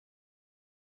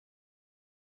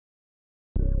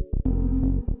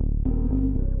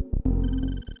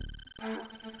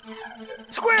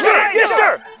Square away! Yes,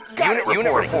 sir!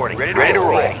 Unit reporting. Ready to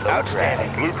roll.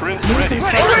 Outstanding. Blueprints New ready.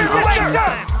 construction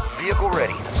options. Vehicle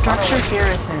ready. Structure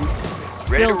garrisoned.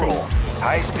 Ready to Building. roll.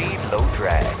 High speed, low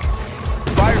drag.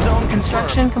 Fire zone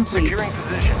Construction confirmed. complete. Securing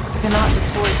position. Cannot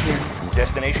deploy here.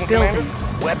 Destination Building.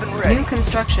 commander. Weapon ready. New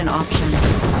construction options.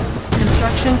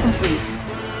 Construction complete.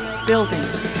 Building.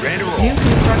 Ready to roll. New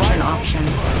construction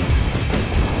options.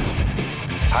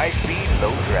 High speed,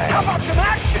 low drag. How about some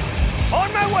action?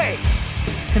 On my way!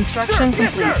 Construction Sir,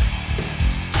 yes,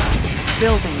 complete.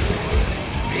 Building.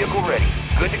 Vehicle ready.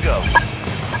 Good to go.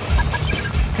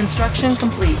 Construction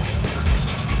complete.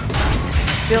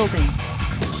 Building.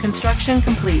 Construction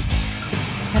complete.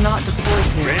 Cannot deploy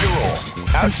here. Ready to roll.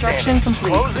 Construction Outstanding.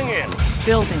 complete. Closing in.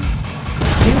 Building.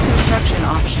 New construction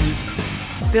options.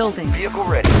 Building. Vehicle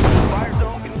ready. Fire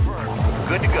zone confirmed.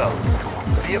 Good to go.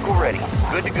 Vehicle ready.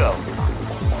 Good to go.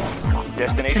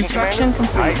 Destination Construction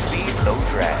commander. complete. High speed, low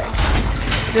drag.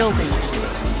 Building.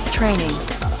 Training.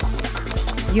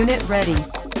 Unit ready.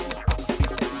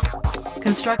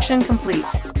 Construction complete.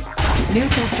 New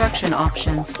construction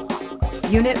options.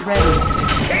 Unit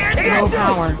ready. Low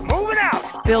power. Moving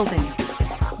out! Building.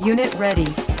 Unit ready.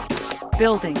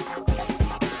 Building.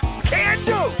 Can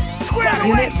do! Square away,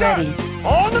 Unit sir! ready.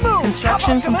 On the move!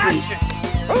 Construction How about some complete. action?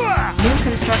 Hooah! New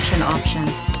construction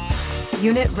options.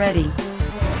 Unit ready.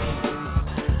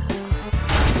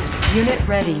 Unit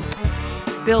ready.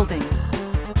 Building.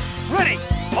 Ready!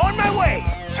 On my way!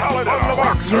 Solid on the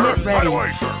mark, sir. Unit ready. Right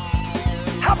away, sir.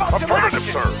 How about some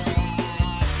Affirmative, action? sir.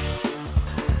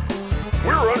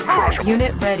 We're uncrushable.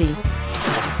 Unit ready.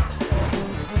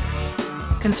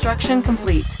 Construction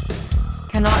complete.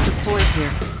 Cannot deploy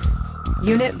here.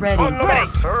 Unit On ready. the mark,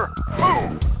 sir.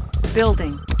 Move.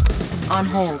 Building. On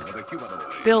hold.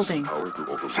 Building.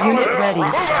 Solid Unit as a ready.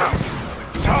 rock,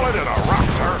 sir. Solid as a rock,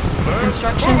 sir.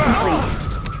 Construction Move out.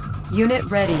 complete. Unit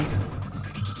ready.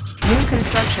 New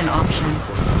construction options.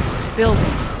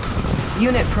 Building.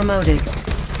 Unit promoted.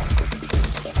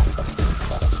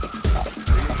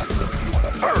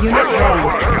 Unit ready.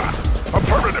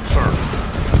 Affirmative,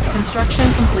 sir.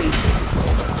 Construction complete.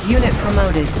 Unit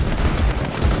promoted.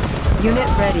 Unit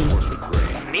ready.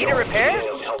 Need a repair?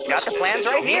 Got the plans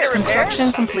right here.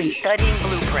 Construction complete. Studying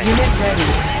blueprint. Unit ready.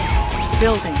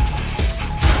 Building.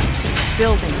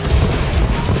 Building.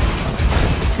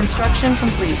 Construction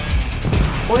complete.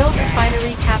 Oil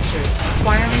refinery captured.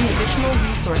 Acquiring additional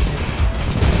resources.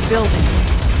 Building.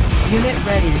 Unit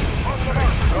ready.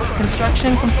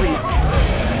 Construction complete.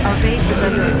 Our base is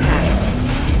under attack.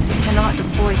 Cannot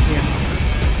deploy here.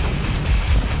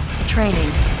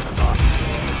 Training.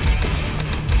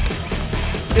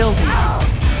 Building.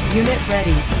 Unit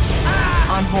ready.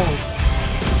 On hold.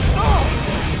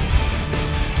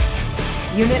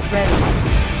 Unit ready.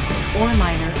 Ore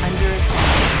miner under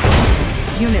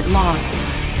attack. Unit lost.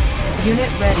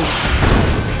 Unit ready.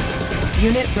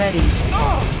 Unit ready.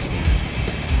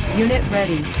 Unit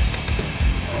ready.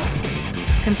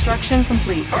 Construction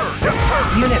complete.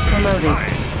 Unit promoted.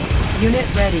 Unit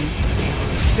ready.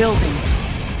 Building.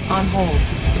 On hold.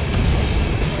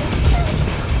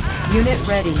 Unit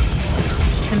ready.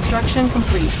 Construction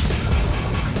complete.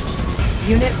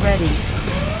 Unit ready.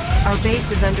 Our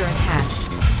base is under attack.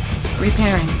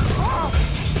 Repairing.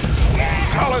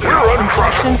 Solid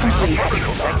Construction complete.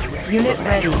 Unit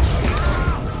ready.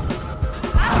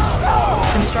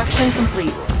 Construction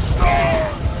complete.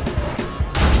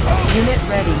 Unit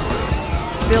ready.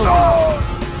 Building.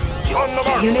 on the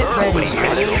mark, Unit sir.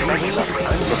 ready.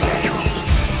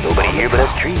 Nobody here but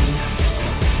us trees.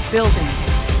 Building.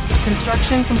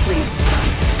 Construction complete.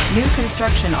 New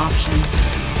construction options.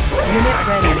 Unit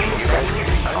ready.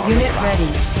 Unit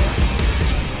ready.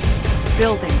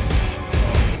 Building.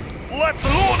 Let's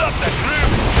load up the crew.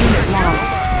 Unit lost.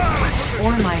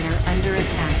 Ore miner under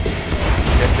attack.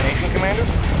 Destination commander?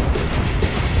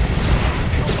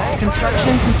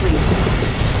 Construction complete.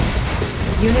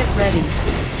 Unit ready.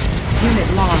 Unit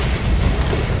lost.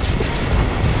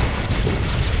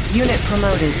 Unit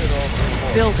promoted.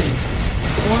 Building.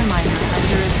 Ore miner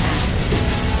under attack.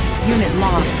 Unit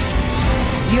lost.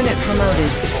 Unit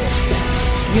promoted.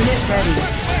 Unit ready.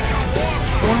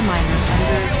 Ore miner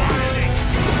under attack.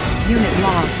 Unit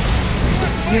lost.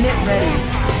 Unit ready.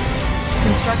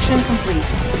 Construction complete.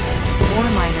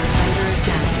 Ore miner under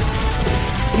attack.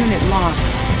 Unit lost.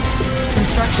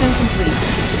 Construction complete.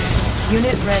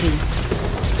 Unit ready.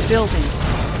 Building.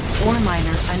 Ore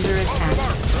miner under attack.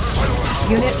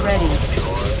 Unit ready.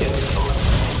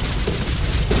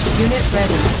 Unit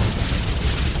ready.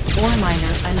 Ore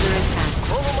miner under attack.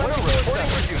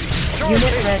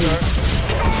 Unit ready.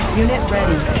 Unit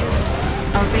ready.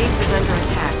 Our base is under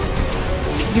attack.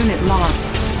 Unit lost.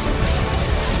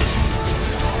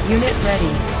 Unit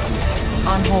ready.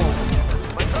 On hold.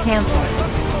 Cancel.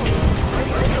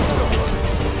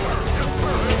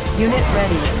 Unit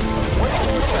ready.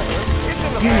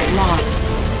 Unit lost.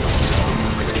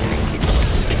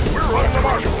 We're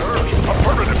unconscious, sir.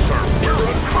 Affirmative, sir. We're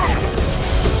unconscious.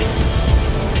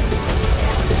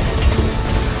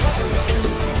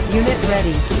 Unit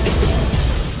ready.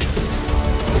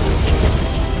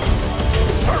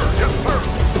 Sir, yes, sir.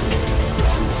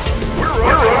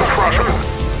 We're unconscious.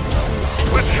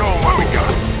 Let's show 'em what we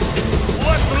got.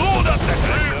 Let's load up the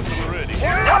clear.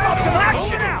 How about some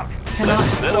action out? Cannot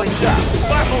deploy here.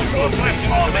 Battle complex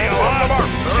on the alarm.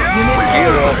 Unit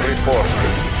Gear ready. of report.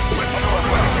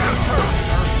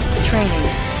 Training.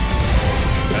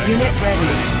 Unit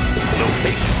ready.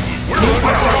 Gear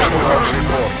of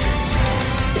report.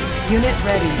 Unit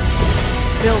ready.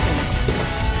 Building.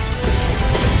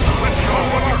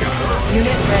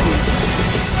 Unit ready.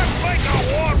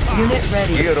 Unit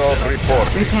ready. Gear of report.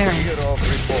 Repairing. Gear of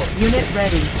report. Unit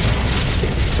ready.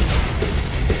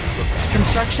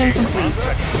 Construction complete.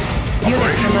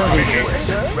 Unit promoted.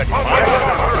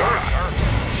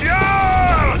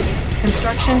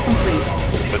 Construction complete.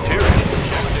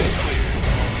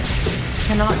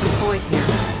 Cannot deploy here.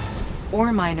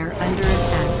 Ore miner under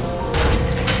attack.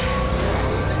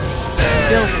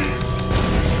 Building.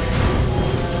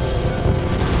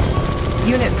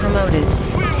 Unit promoted.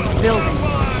 Building.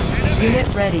 Unit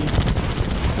ready.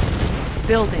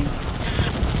 Building.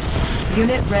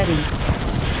 Unit ready.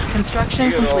 Construction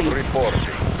Gear of complete. report.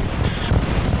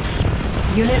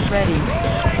 Unit ready.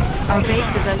 Our base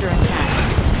is under attack.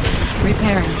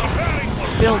 Repairing.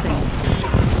 Building.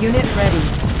 Unit ready.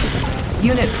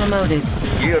 Unit promoted.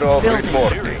 Gear of Building.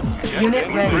 reporting. Unit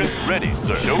ready. Ready,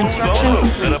 sir. Construction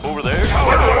complete. Set up over there.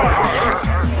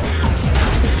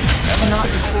 Cannot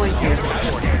deploy here.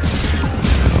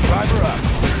 Driver up.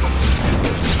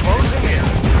 Closing in.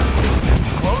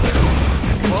 Closing.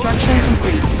 Construction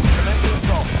complete.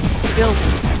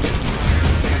 Building.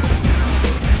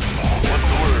 What's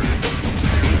the word?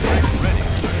 Ready.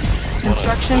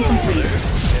 Construction complete.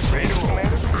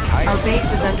 Our base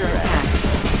is under attack.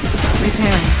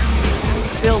 Repairing.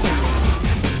 Building.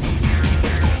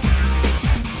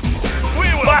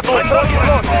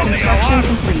 Construction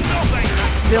complete.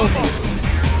 Building.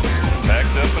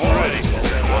 Packed up and ready.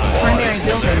 Primary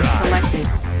building selected.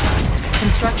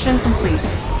 Construction complete.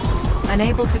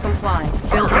 Unable to comply.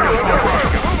 Building in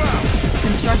progress.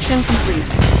 Construction complete.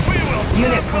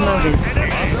 Unit promoted.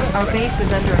 Our base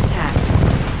is under attack.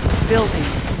 Building.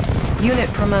 Unit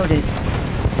promoted.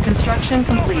 Construction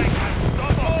complete.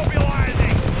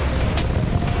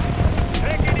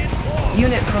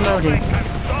 Unit promoted.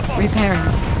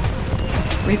 Repairing.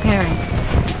 Repairing.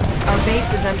 Our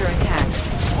base is under attack.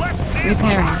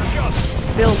 Repairing.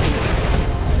 Building.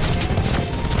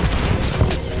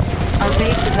 Our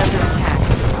base is under attack.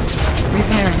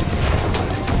 Repairing.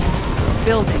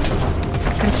 Building.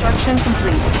 Construction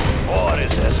complete.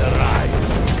 Orders has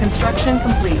arrived. Construction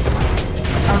complete.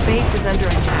 Our base is under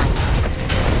attack.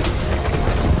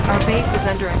 Our base is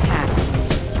under attack.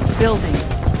 Building.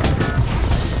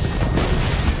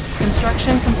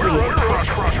 Construction complete.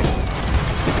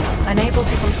 Unable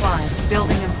to comply.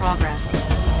 Building in progress.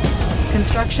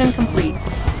 Construction complete.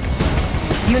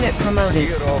 Unit promoted.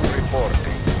 Gear of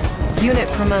reporting. Unit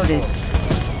promoted.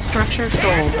 Structure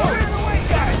sold.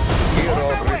 Gear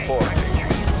of reporting.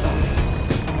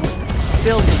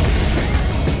 Building.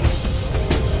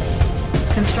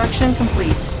 Construction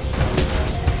complete.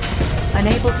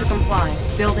 Unable to comply.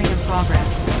 Building in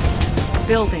progress.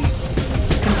 Building.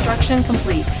 Construction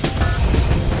complete.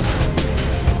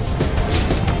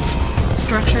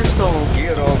 Structure sold.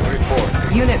 Gear of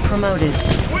reporting. Unit promoted.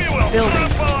 Building.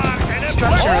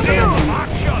 Structure abandoned.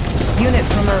 Unit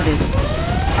promoted.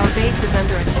 Our base is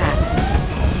under attack.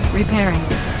 Repairing.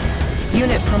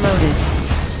 Unit promoted.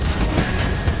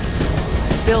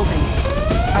 Building.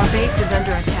 Our base is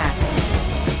under attack.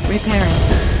 Repairing.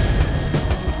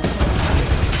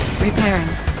 Repairing.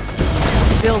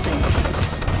 Building.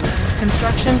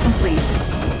 Construction complete.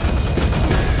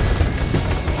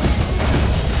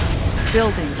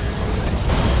 Building.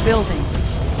 Building.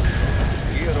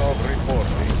 Gear of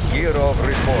reporting. Gear of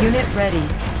reporting. Unit ready.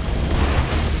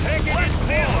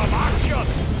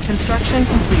 Construction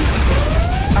complete.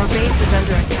 Our base is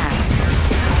under attack.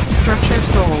 Structure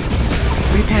sold.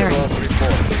 Gear Repairing. of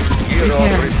reporting. Gear of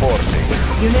Repairing. reporting.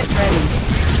 Unit ready.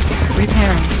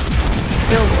 Repairing.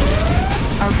 Building.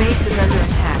 Our base is under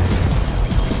attack.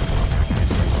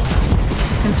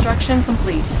 Construction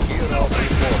complete. Gear of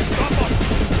reporting.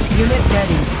 Unit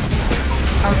ready.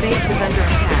 Our base is under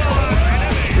attack.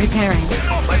 Repairing.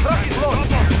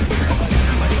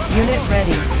 Unit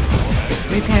ready.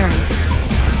 Repairing.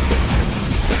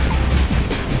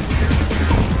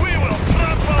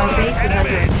 Our base is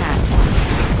under attack.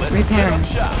 Repairing.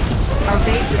 Our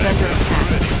base is under attack.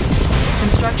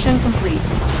 Construction complete.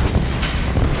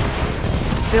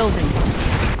 Building.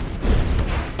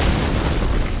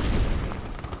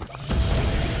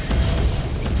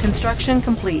 Construction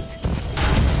complete.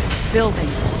 Building.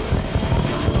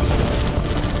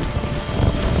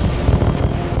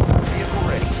 Vehicle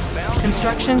ready.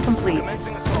 Construction complete.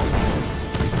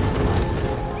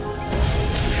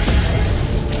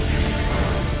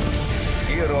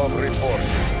 Hero report.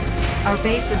 Our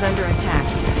base is under attack.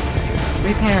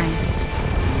 Repairing.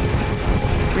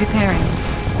 Repairing.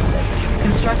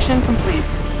 Construction complete.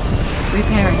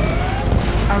 Repairing.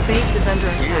 Our base is under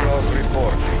Hero attack.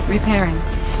 report. Repairing.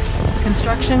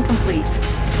 Construction complete.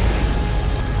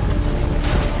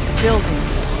 Building.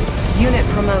 Unit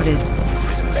promoted.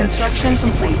 Construction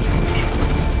complete.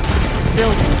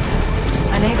 Building.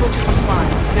 Unable to comply.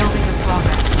 Building in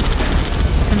progress.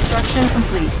 Construction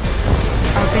complete.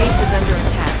 Our base is under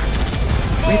attack.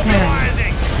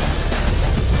 Repairing.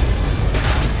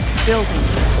 Building.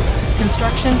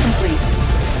 Construction complete.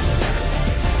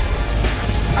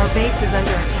 Our base is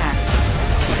under attack.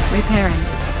 Repairing.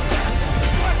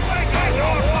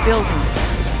 Building.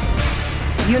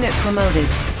 Unit promoted.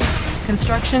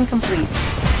 Construction complete.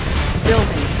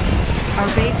 Building. Our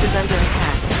base is under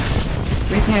attack.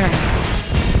 Repairing.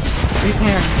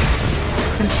 Repairing.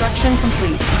 Construction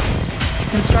complete.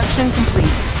 Construction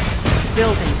complete.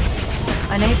 Building.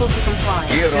 Unable to comply.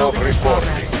 Hero Building in reporting.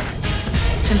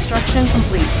 progress. Construction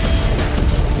complete.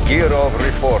 Hero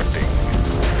reporting.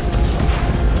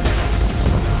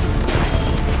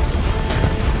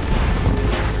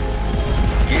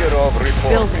 Hero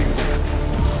reporting. Building.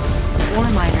 Ore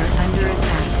miner under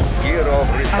attack. Hero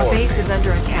Our reporting. base is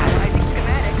under attack.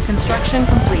 Construction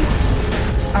complete.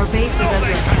 Our base is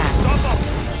under attack.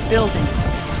 Building.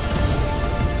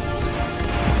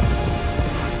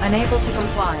 Unable to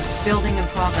comply. Building in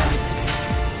progress.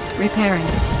 Repairing.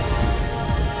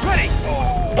 Ready!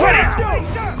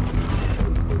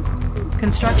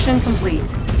 Construction complete.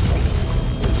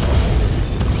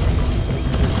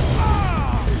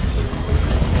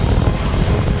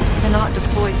 Cannot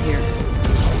deploy here.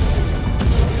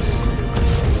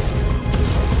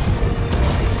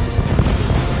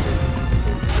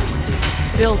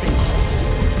 Building.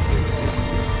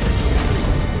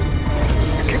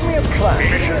 Give me a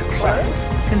plan. Mission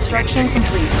plan. Construction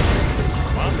complete.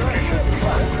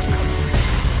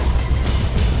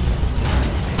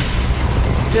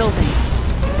 Building.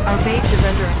 Our base is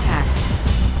under attack.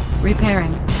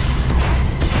 Repairing.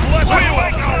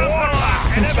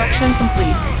 Construction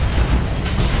complete.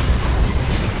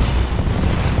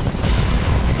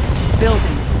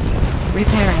 Building.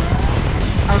 Repairing.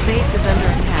 Our base is under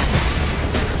attack.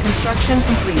 Construction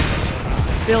complete.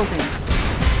 Building.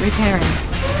 Repairing.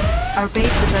 Our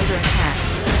base is under attack.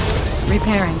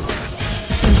 Repairing.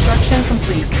 Construction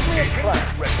complete.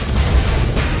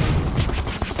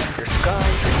 Your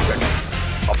skies are ready.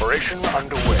 Operation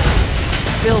underway.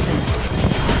 Building.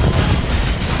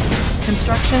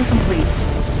 Construction complete.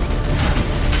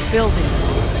 Building.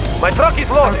 My truck is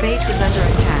Our loaded. base is under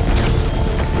attack.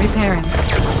 Repairing.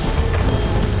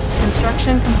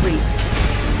 Construction complete.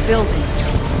 Building.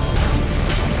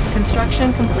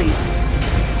 Construction complete.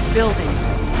 Building.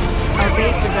 Our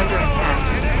base is under attack.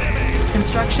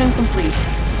 Construction complete.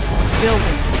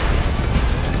 Building.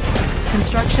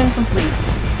 Construction complete.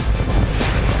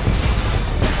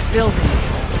 Building.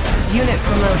 Unit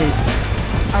promoted.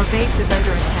 Our base is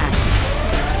under attack.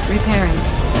 Repairing.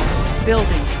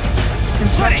 Building.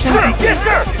 Construction complete. Yes,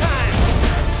 sir!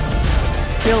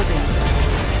 Building.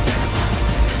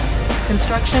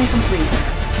 Construction complete.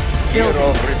 Hero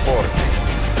Building. reporting.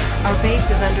 Our base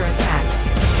is under attack.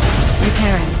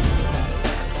 Repairing.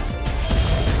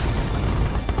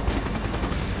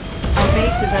 Our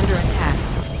base is under attack.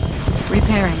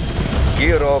 Repairing.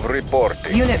 Hero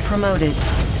reporting. Unit promoted.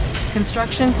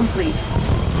 Construction complete.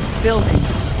 Building.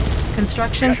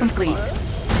 Construction complete.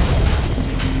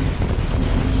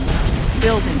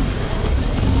 Building.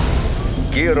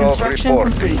 Hero Construction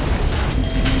reporting.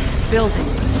 complete. Building.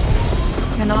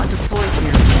 Cannot deploy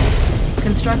here.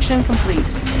 Construction complete.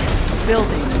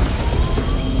 Building.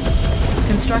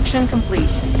 Construction complete.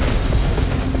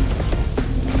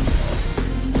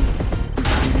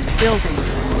 Building.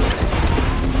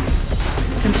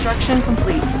 Construction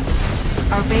complete.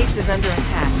 Our base is under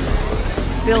attack.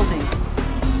 Building.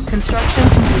 Construction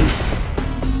complete.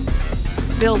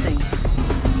 Building.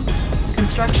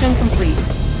 Construction complete.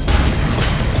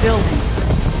 Building.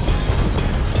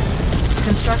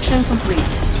 Construction complete.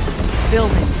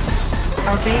 Building.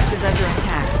 Our base is under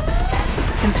attack.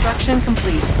 Construction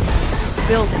complete.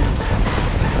 Building.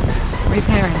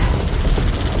 Repairing.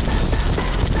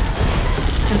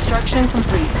 Construction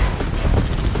complete.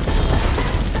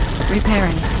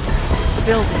 Repairing.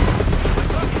 Building.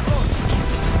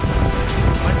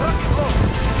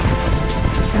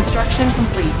 Construction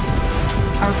complete.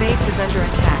 Our base is under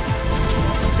attack.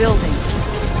 Building.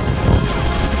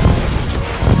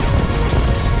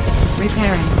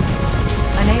 Repairing.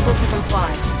 Unable to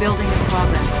comply. Building in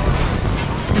progress.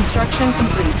 Construction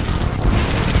complete.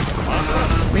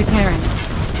 Repairing.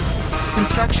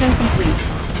 Construction complete.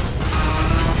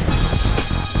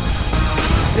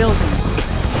 Building.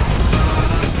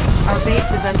 Our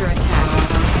base is under attack.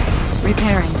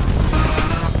 Repairing.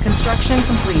 Construction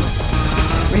complete.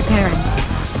 Repairing.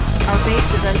 Our base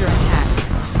is under attack.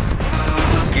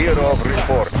 Gear of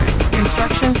reporting.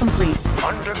 Construction complete.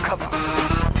 Undercover.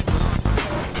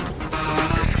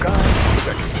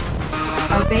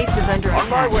 Our base is under On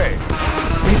my attack. way.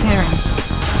 Repairing.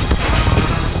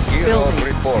 Gear Building. of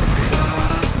reporting.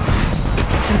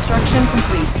 Construction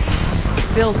complete.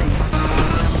 Building.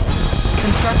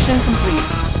 Construction complete.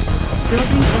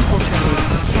 Building infiltrated.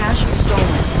 Cash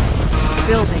stolen.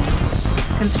 Building.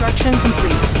 Construction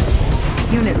complete.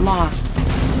 Unit lost.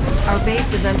 Our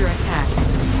base is under attack.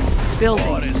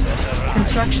 Building.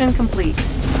 Construction complete.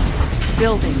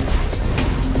 Building.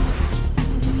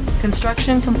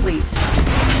 Construction complete.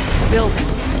 Building.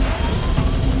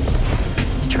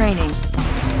 Training.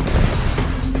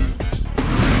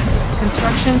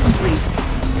 Construction complete.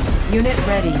 Unit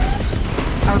ready.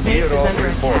 Our base Gear is of under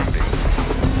reporting.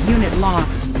 attack. Unit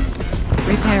lost.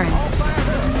 Repairing.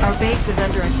 Our base is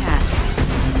under attack.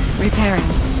 Repairing.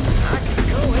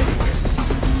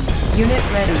 Unit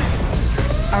ready.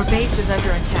 Our base is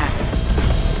under attack.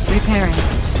 Repairing.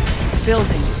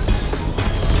 Building.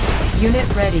 Unit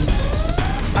ready.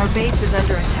 Our base is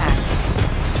under attack.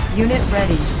 Unit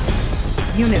ready.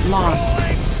 Unit lost.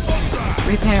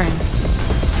 Repairing.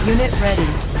 Unit ready.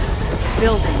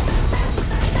 Building.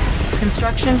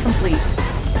 Construction complete.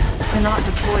 Cannot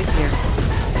deploy here.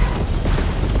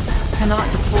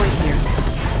 Cannot deploy here.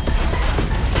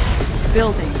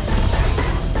 Building.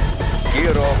 Gear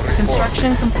of reporting.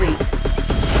 Construction complete.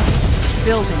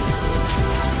 Building.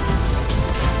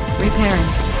 Repairing.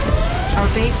 Our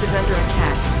base is under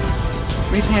attack.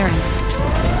 Repairing.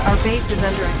 Our base is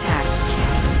under attack.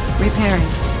 Repairing.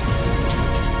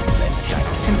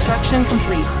 Construction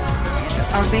complete.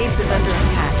 Our base is under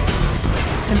attack.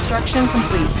 Construction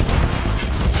complete.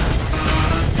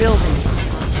 Building.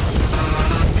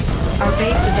 Our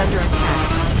base is under attack.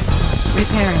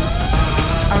 Repairing.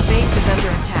 Our base is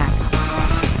under attack.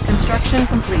 Construction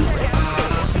complete.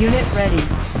 Unit ready.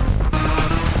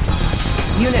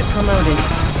 Unit promoted.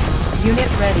 Unit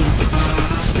ready.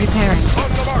 Repairing.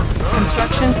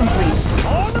 Construction complete.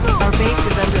 Our base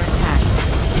is under attack.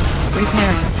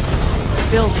 Repairing.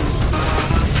 Building.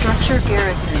 Structure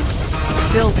garrison.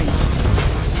 Building.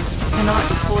 Cannot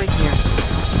deploy here.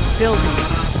 Building.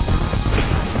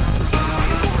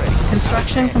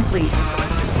 Construction complete.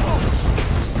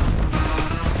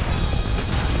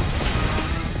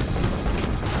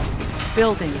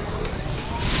 Building.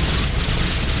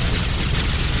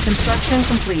 Construction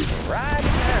complete.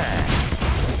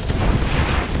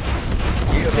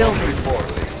 Gear of Building.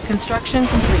 reporting. Construction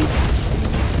complete.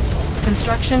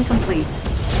 Construction complete.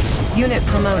 Unit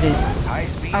promoted.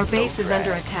 Our base is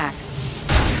under attack.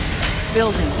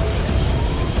 Building.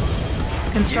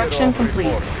 Construction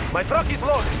complete. My truck is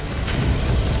loaded.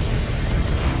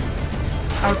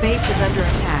 Our base is under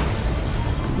attack.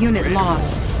 Unit lost.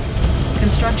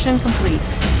 Construction complete.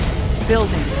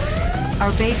 Building.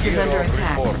 Our base is Gear under of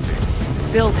attack.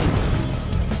 reporting. Building.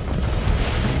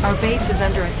 Our base is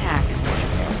under attack.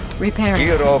 Repairing.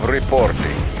 Gear of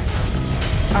reporting.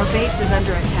 Our base is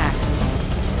under attack.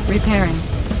 Repairing.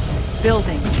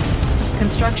 Building.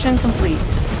 Construction complete.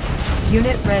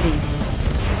 Unit ready.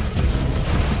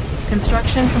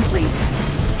 Construction complete.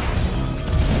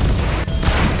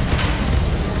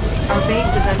 Our base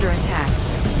is under attack.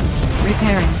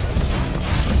 Repairing.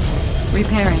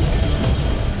 Repairing.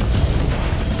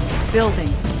 Building.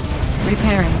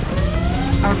 Repairing.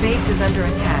 Our base is under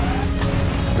attack.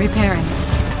 Repairing.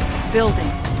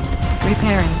 Building.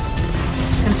 Repairing.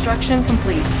 Construction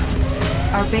complete.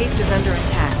 Our base is under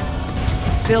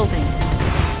attack. Building.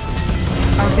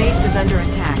 Our base is under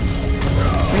attack.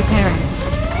 Repairing.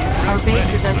 Our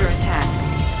base is under attack.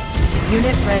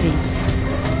 Unit ready.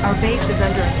 Our base is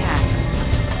under attack.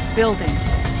 Building.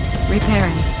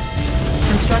 Repairing.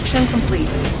 Construction complete.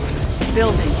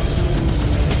 Building.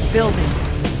 Building.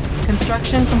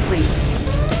 Construction complete.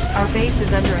 Our base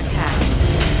is under attack.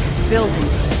 Building.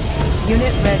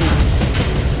 Unit ready.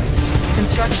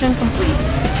 Construction complete.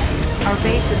 Our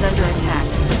base is under attack.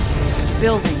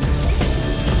 Building.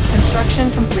 Construction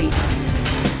complete.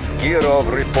 Gear of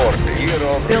reporting. Gear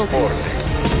of Building. reporting.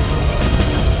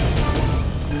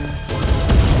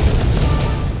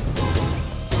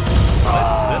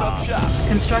 Set up shop.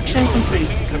 Construction complete.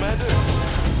 Commander.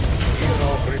 Gear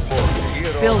of reporting.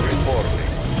 Gear of Building. reporting.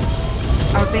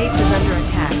 Our base is under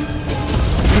attack.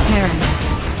 Repairing.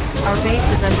 Our base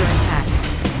is under attack.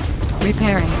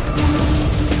 Repairing.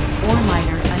 Ore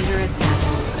miner under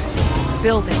attack.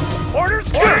 Building. Orders?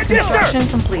 Sir, Construction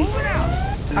complete.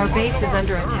 Our base is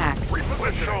under attack.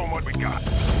 Let's show them what we got.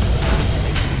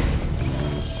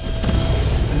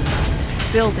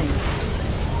 Building.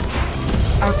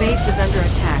 Our base is under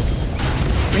attack.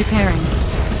 Repairing.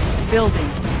 Building.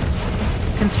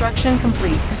 Construction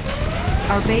complete.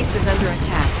 Our base is under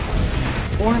attack.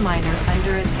 Ore miner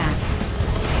under attack.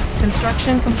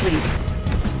 Construction complete.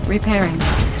 Repairing.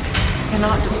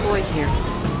 Cannot deploy here.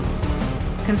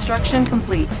 Construction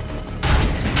complete.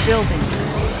 Building.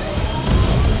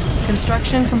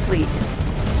 Construction complete.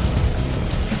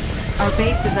 Our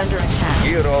base is under attack.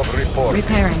 Gear of reporting.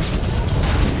 Repairing.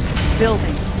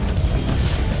 Building.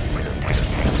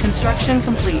 Construction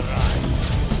complete.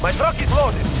 My truck is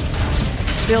loaded.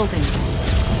 Building.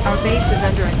 Our base is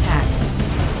under attack.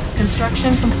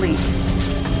 Construction complete.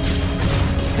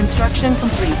 Construction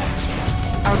complete.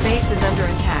 Our base is under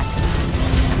attack.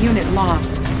 Unit lost.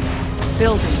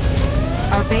 Building.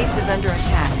 Our base is under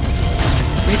attack.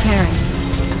 Repairing.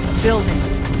 Building.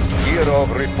 Gear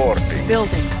of reporting.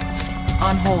 Building.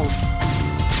 On hold.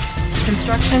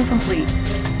 Construction complete.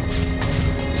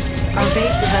 Our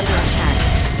base is under attack.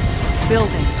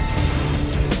 Building.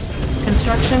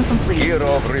 Construction complete. Gear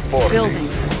of reporting. Building.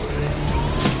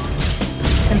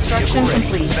 Construction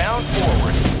complete. Bound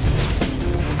forward.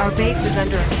 Our base is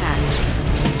under attack.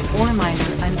 Ore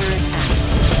miner under attack.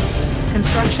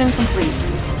 Construction complete.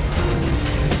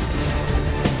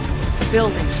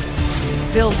 Building.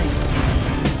 Building.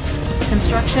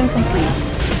 Construction complete.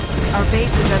 Our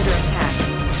base is under attack.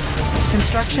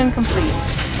 Construction complete.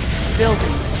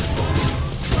 Building.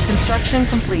 Construction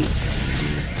complete.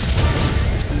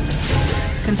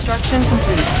 Construction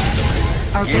complete.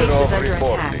 Our Gear base of is under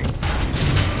reporting.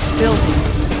 attack. Building.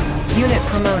 Unit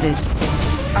promoted.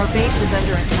 Our base is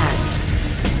under attack.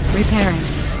 Repairing.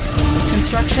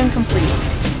 Construction complete.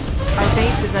 Our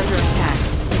base is under attack.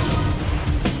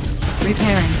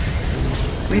 Repairing.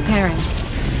 Repairing.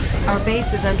 Our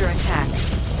base is under attack.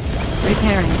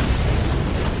 Repairing.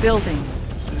 Building.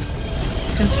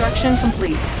 Construction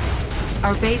complete.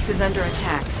 Our base is under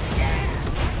attack.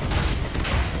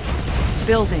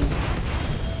 Building.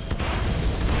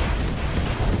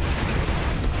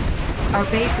 Our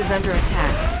base is under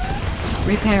attack.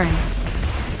 Repairing.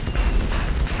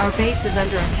 Our base is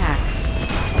under attack.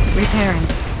 Repairing.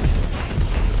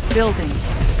 Building.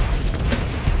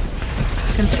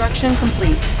 Construction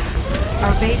complete.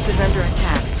 Our base is under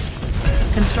attack.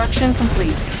 Construction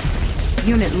complete.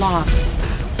 Unit lost.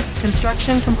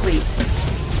 Construction complete.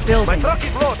 My Building. truck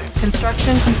is loaded.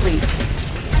 Construction complete.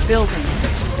 Building.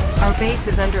 Our base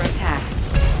is under attack.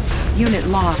 Unit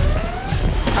lost.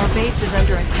 Our base is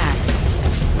under attack.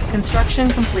 Construction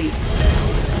complete.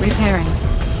 Repairing.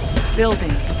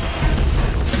 Building.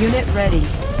 Unit ready.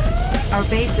 Our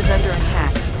base is under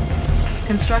attack.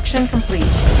 Construction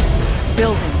complete.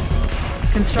 Building.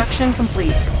 Construction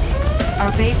complete.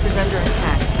 Our base is under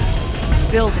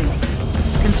attack. Building.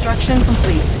 Construction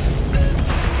complete.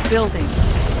 Building.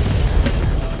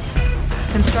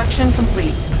 Construction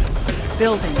complete.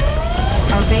 Building.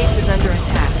 Our base is under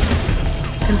attack.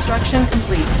 Construction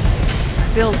complete.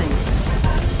 Building.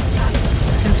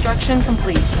 Construction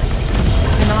complete.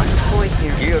 Cannot deploy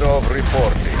here. Gear of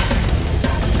reporting.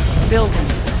 Building.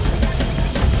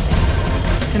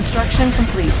 Construction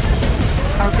complete.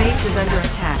 Our base is under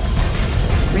attack.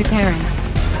 Repairing.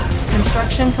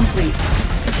 Construction complete.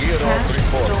 Gear of Cash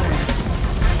reporting.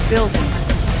 stolen. Building.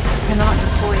 Cannot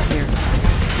deploy here.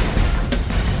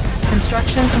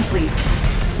 Construction complete.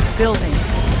 Building.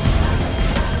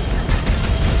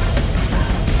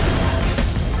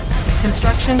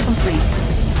 Construction complete.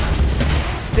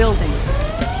 Building.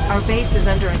 Our base is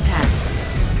under attack.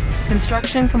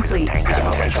 Construction complete.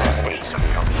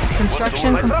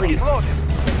 Construction My truck complete. is loaded.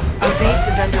 Our base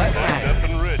is under attack. Up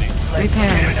and ready.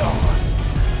 Repairing.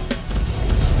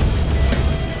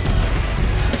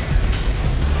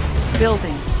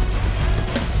 Building.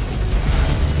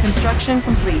 Construction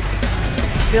complete.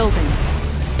 Building.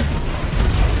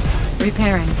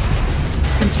 Repairing.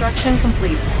 Construction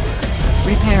complete.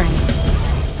 Repairing.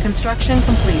 Construction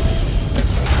complete.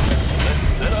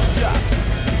 Set up shop.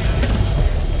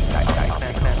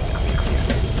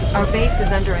 Our base is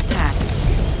under attack.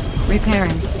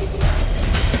 Repairing.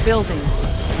 Building.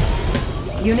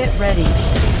 Unit ready.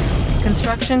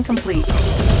 Construction complete.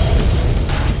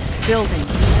 Building.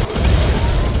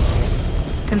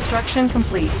 Construction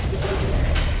complete.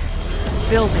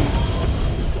 Building.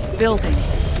 Building.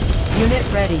 Unit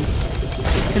ready.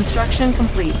 Construction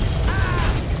complete.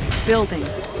 Building.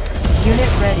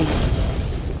 Unit ready.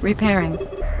 Repairing.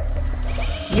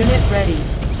 Unit ready.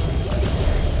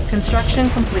 Construction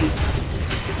complete.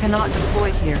 Cannot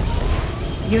deploy here.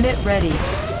 Unit ready.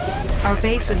 Our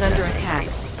base is under attack.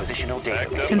 Positional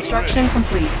data. Construction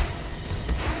complete.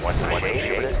 Once I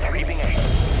creeping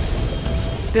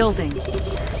ahead. Building.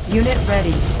 Unit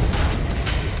ready.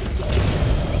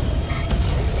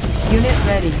 Unit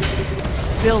ready.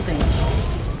 Building.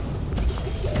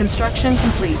 Construction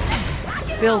complete.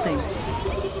 Building.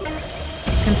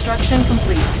 Construction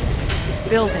complete.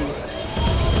 Building.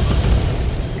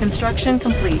 Construction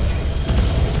complete.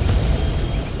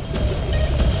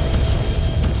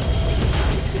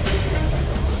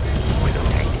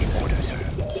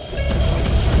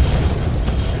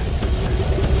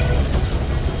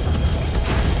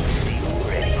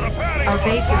 Our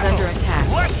base is under attack.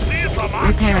 Let's see some action.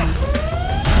 Repairing.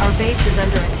 Our base is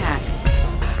under attack.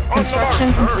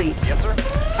 Construction complete. Yes, sir.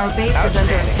 Our base is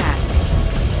under attack.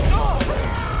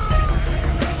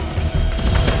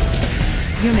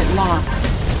 Unit lost.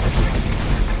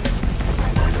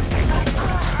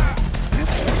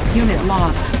 Unit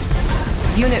lost.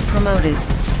 Unit promoted.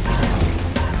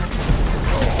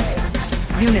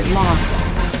 Unit lost.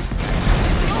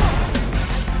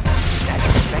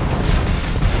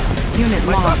 Unit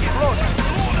lost.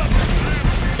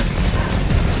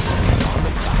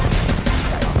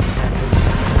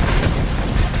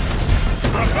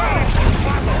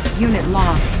 Unit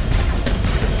lost.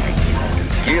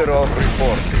 Gear of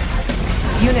reporting.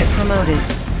 Unit promoted.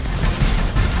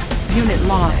 Unit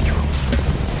lost.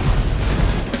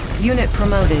 Unit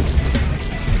promoted.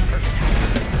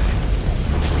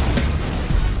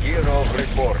 Gear of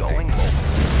reporting.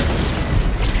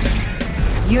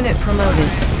 Unit promoted.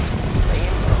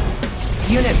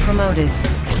 Unit promoted.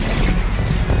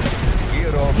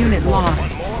 Gear of Unit lost.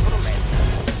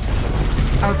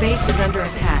 Our base is under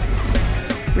attack.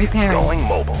 Repairing. Going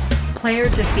mobile. Player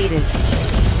defeated.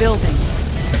 Building.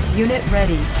 Unit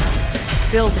ready.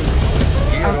 Building.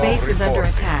 Our base is under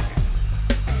attack.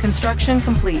 Construction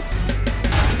complete.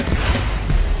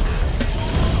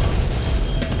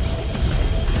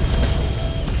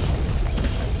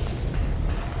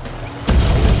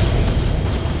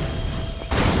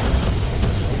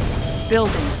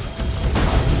 Building.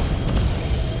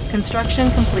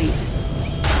 Construction complete.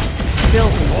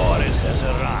 Building. Boris has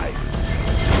arrived.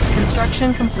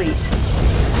 Construction complete.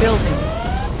 Building.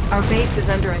 Our base is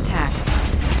under attack.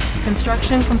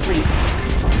 Construction complete.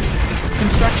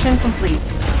 Construction complete.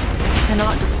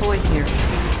 Cannot deploy here.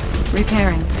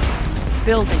 Repairing.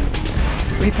 Building.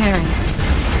 Repairing.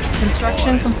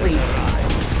 Construction complete.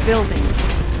 Building.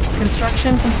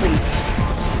 Construction complete.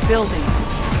 Building.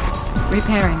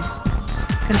 Repairing.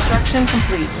 Construction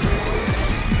complete.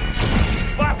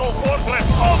 Battle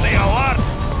forklift on the alert.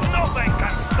 Nothing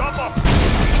can stop us.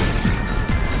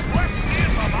 Let's see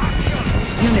some action.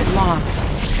 Unit lost.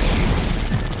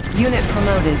 Unit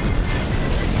promoted.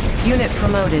 Unit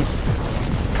promoted.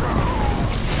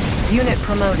 Unit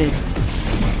promoted.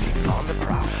 On the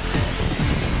prowl.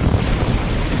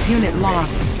 Unit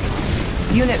lost.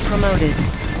 Unit promoted.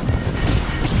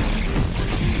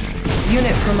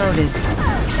 Unit promoted.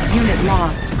 Unit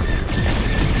lost.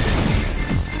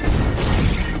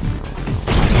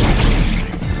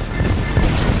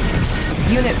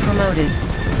 Unit promoted.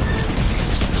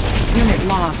 Unit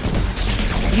lost.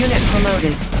 Unit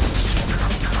promoted.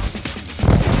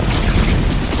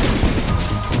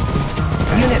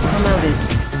 Unit promoted.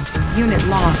 Unit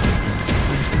lost.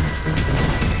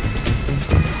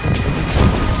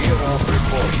 Gear of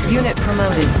reporting. Unit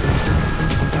promoted.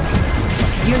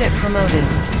 Unit promoted.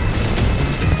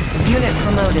 Unit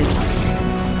promoted.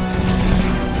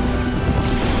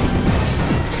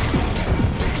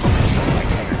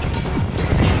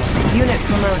 Unit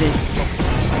promoted.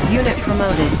 Unit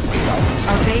promoted.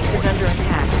 Our base is under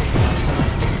attack.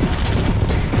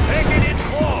 Taking it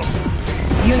close.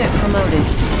 Unit promoted.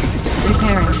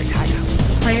 Repairing.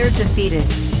 Player defeated.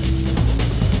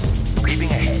 Creeping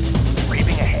ahead.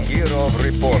 Creeping ahead. Gear of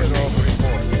reporting.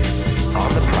 On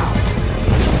the prowl.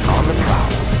 On the prowl.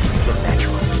 The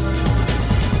natural.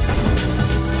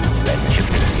 Ready.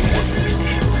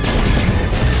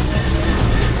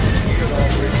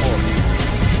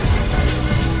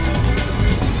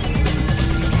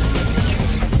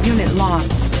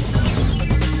 lost.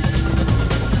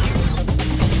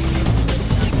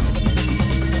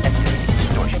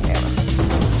 Distortion error.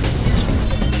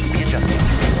 Readjusting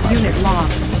stabilizer. Unit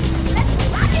lost.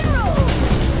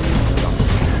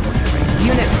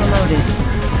 Unit promoted.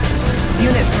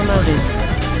 Unit promoted.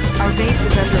 Our base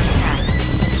is under attack.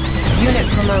 Unit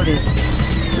promoted.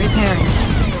 Repairing.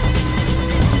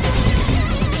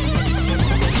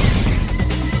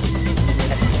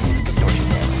 Distortion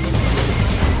error.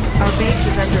 Our base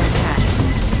is under attack.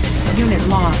 Unit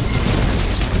lost.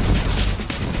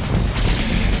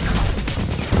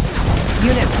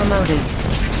 Unit promoted.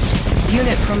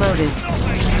 Unit promoted.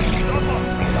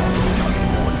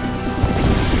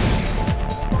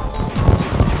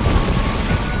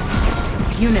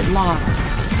 Unit lost.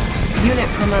 Unit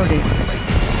promoted.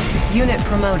 Unit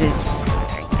promoted.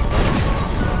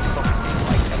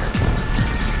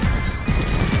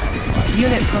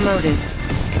 Unit promoted.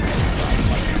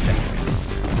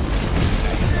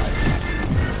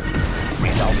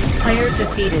 Player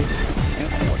defeated.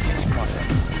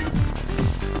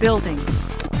 Building.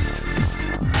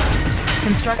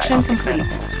 Construction complete.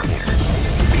 Clear.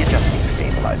 Readjusting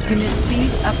stabilizer. Unit speed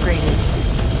upgraded.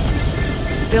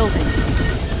 Building.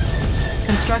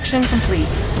 Construction complete.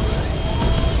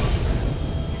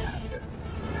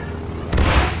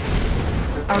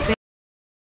 Our base.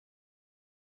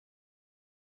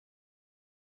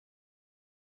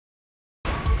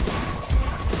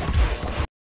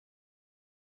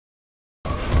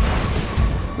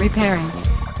 Repairing.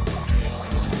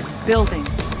 Building.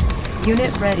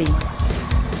 Unit ready.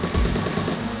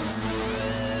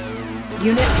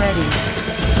 Unit ready.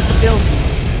 Building.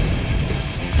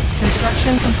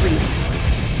 Construction complete.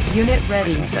 Unit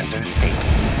ready. Sensors stable.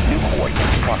 New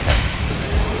coordinates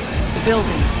processed.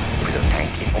 Building. Preserve tank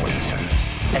capability, sir.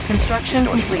 Construction Distortion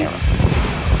complete.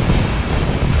 error.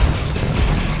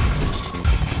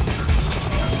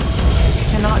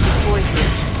 Cannot deploy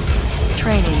here.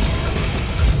 Training.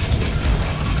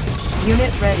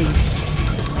 Unit ready.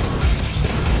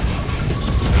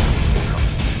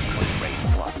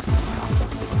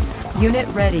 Unit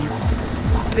ready.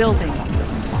 Building.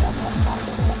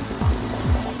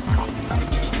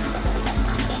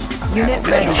 Unit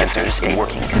ready. Sensors in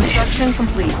working condition. Construction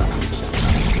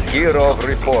complete. Gear of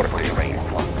reporting. Terrain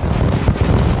flux.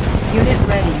 Unit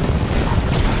ready.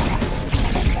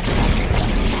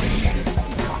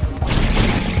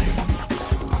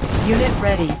 Unit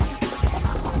ready.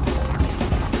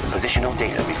 Positional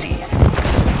data received.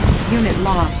 Unit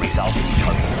lost. Resolving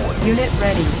target order. Unit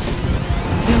ready.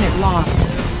 Unit lost.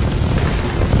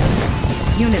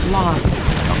 Unit lost.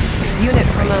 Unit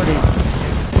promoted.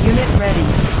 Unit ready.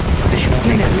 Positional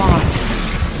Unit data lost.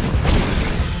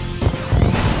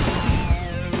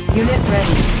 Unit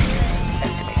ready.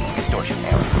 estimating distortion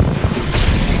error.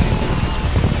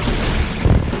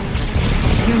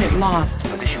 Unit lost.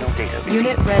 Positional data received.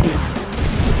 Unit ready.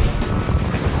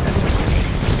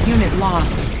 Unit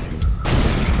lost.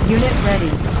 Unit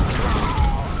ready.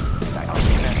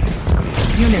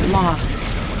 Unit lost.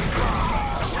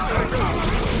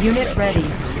 Unit ready.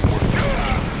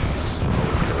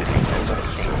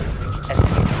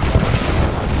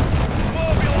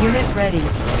 Unit ready.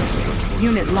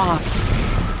 Unit lost.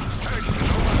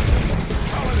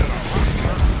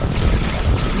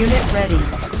 Unit ready.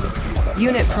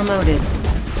 Unit promoted.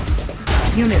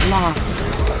 Unit lost.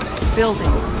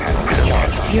 Building.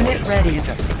 Unit ready.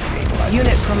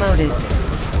 Unit promoted.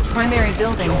 Primary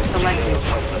building selected.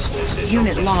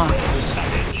 Unit lost.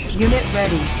 Unit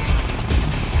ready.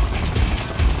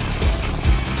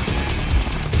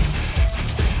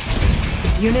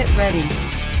 Unit ready.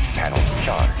 Panel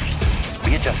charged.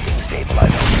 Readjusting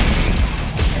stabilizer.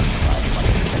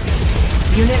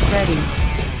 Unit ready.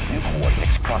 New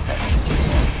coordinates processed.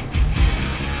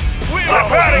 We are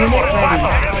ready Unit for ready.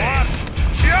 battle!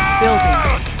 Building.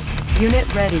 Unit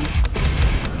ready.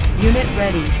 Unit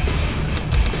ready.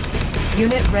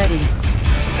 Unit ready.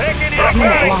 Taking it Unit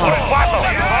ready lost. for battle!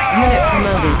 Unit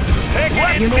promoted. Taking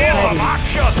it Unit field of ready.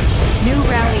 action! New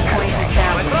rally point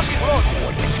established.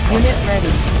 Unit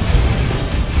ready.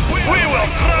 We will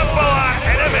trample our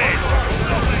enemies!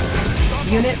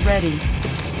 Unit ready.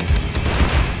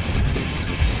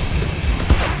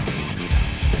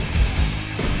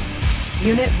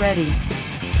 Unit ready.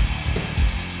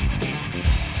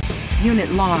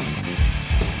 Unit lost.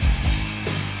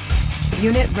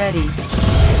 Unit ready.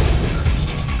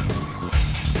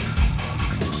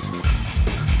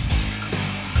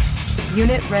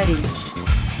 Unit ready.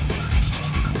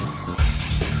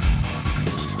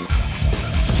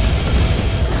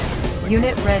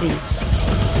 Unit ready.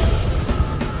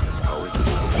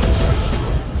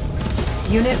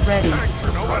 Unit ready. No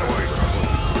right away, sir.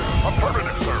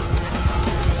 Affirmative, sir.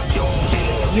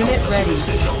 Unit ready.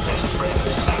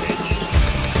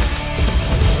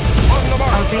 On the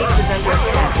mark, Our base is under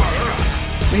attack.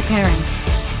 Repairing.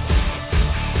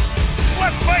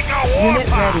 Let's make a war Unit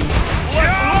ready.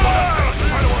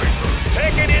 Right away, sir.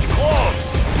 Taking it close.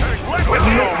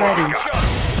 Unit ready.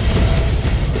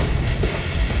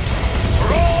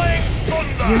 Rolling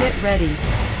thunder. Unit ready.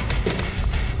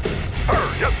 Sir,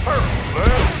 yes, sir.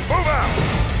 Let's move out.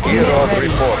 Gear Unit of ready.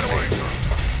 report. Right away, sir.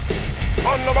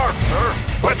 On the mark, sir.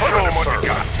 Let's show them what we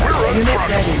got. We're Unit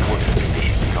uncrushable. ready.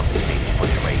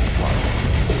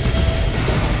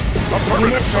 Affirmative,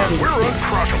 Unit sir. ready. We're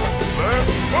uncrushable.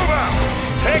 Let's move out.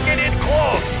 Taking it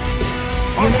close.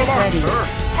 On the Unit mark, ready. sir.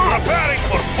 Preparing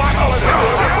for battle.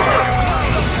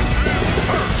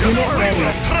 Unit ready.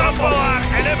 Trample our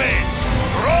enemies.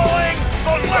 Rolling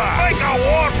thunder. Let's make a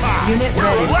warpath. Unit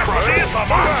ready. Let's see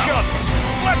some action.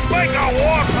 Let's make a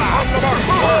warpath.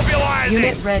 Mobilizing.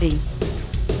 Unit ready.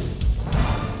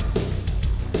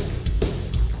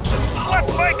 Let's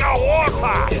make a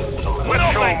warpath.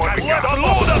 Nothing can let's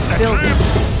load up the Building.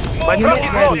 troops. Unit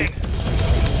ready. Mobilizing.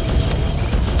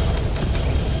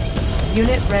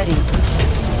 Unit ready.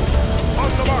 On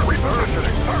the mark.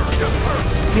 Repositioning, sir. Yes, sir.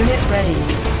 Unit ready.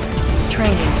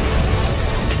 Training.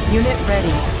 Unit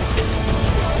ready.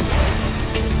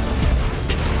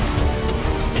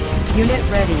 Unit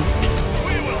ready.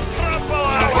 We will trample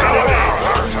our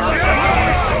enemies.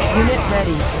 Unit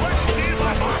ready.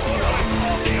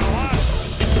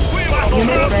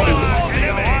 Unit ready.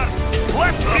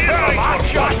 Let's see some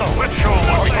action. Let's show them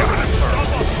what we got, sir.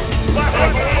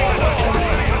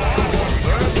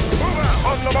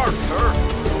 On the mark, sir.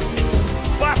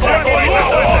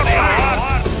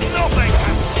 Nothing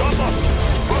can stop us.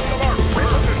 On the mark.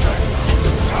 Repositioning.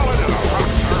 Solid as a rock,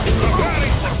 sir.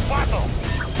 Preparing for battle.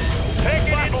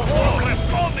 Taking it close.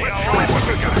 On the Let's show them what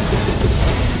we got.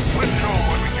 Let's show them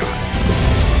what we got.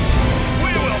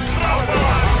 We will trample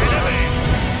our enemies.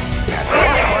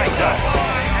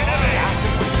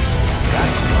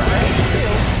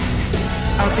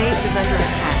 Our base is under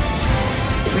attack.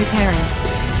 Repairing.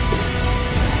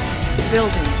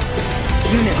 Building.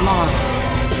 Unit lost.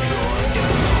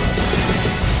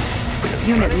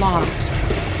 Unit lost.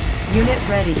 Unit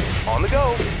ready. On the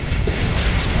go.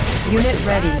 Unit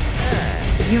ready.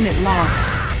 Unit lost.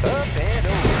 Up and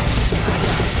over.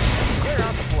 Clear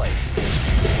out the place.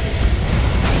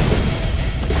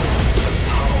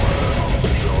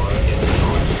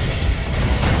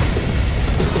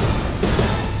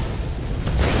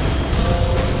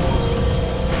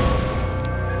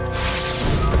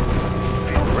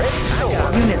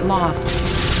 Unit lost.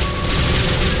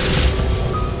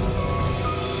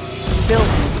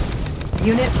 Building.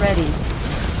 Unit ready.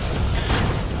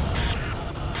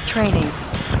 Training.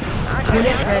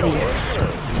 Unit ready.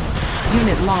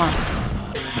 Unit lost.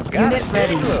 Unit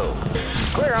ready.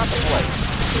 Clear out the place.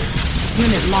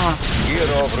 Unit lost. Gear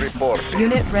of report.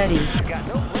 Unit ready. Got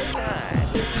no place to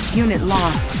hide. Unit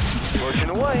lost. Pushing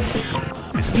away.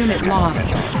 Unit lost.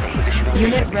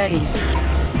 Unit ready.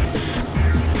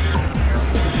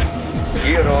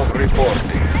 Gear of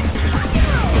reporting.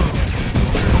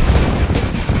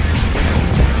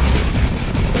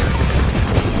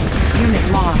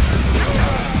 Unit lost.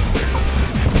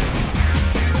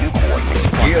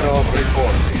 Gear of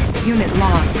reporting. Unit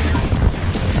lost.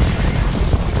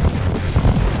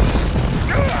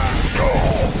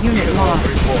 Unit lost.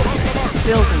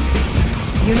 Building.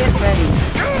 Unit ready.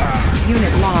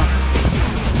 Unit lost.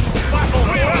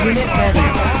 Unit ready.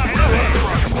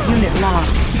 Unit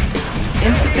lost.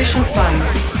 Insufficient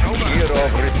funds. Gear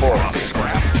of reporting.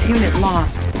 Unit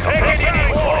lost. Taking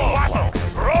it close.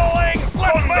 Rolling.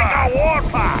 Let's make a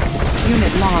warpath.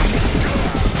 Unit lost.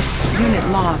 Unit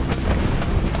lost.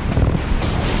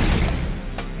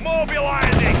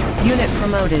 Mobilizing. Unit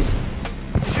promoted.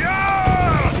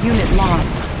 Charge. Unit lost.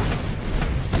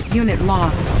 Unit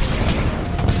lost.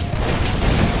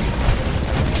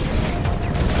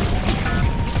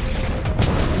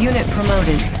 Unit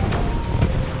promoted.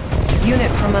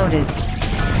 Unit promoted.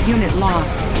 Unit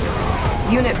lost.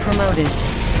 Unit promoted.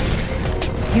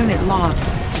 Unit lost.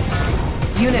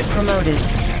 Unit promoted.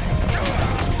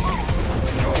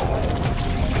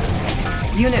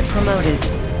 Unit promoted.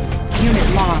 Unit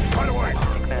lost.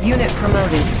 Unit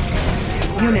promoted.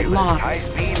 Unit lost. High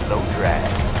speed, low drag.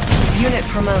 Unit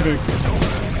promoted.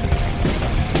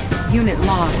 Unit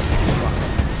lost.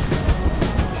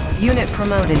 Unit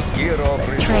promoted. Gear of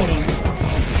reporting. Training.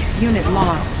 Unit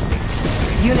lost.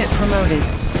 Unit promoted.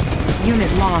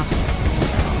 Unit lost.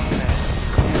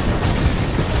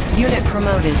 Unit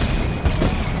promoted.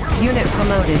 Unit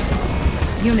promoted.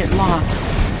 Unit lost.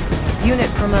 Unit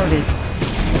promoted.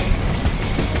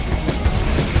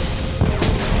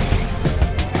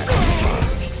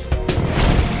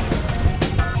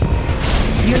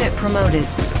 Unit promoted.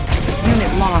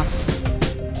 Unit lost.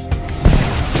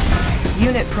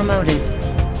 Unit promoted.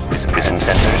 Prison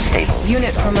sensor stable.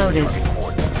 Unit promoted.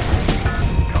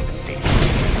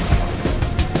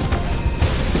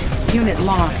 Unit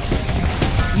lost.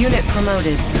 Unit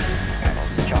promoted.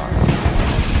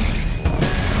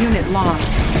 Unit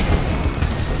lost.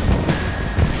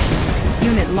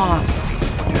 Unit lost.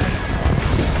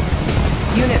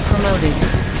 Unit promoted.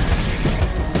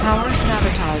 Power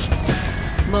sabotage.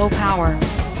 Low power.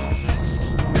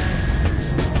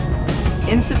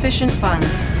 Insufficient funds.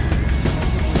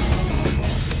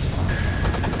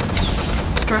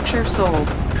 Structure sold.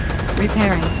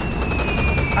 Repairing.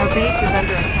 Our base is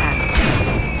under attack.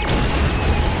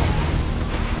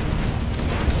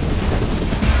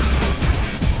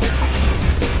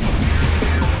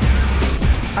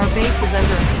 Our base is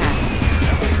under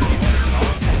attack.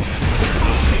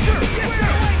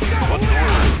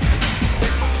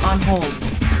 On hold.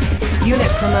 Unit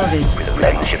promoted.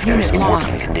 Land ship Unit in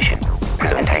lost. working condition.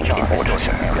 Prison tank in order,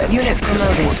 sir. Unit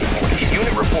promoted.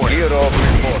 Unit reporting. Gear of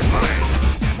report.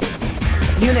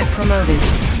 Unit promoted.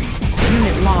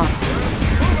 Unit lost.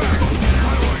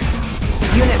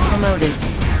 Unit promoted.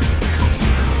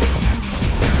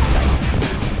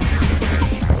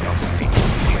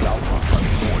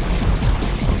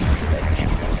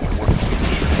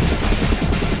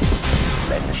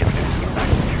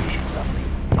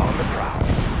 On the prowl.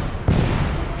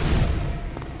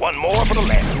 One more for the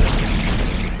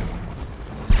left.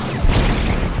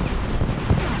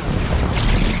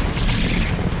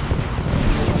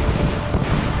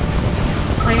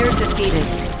 Player defeated.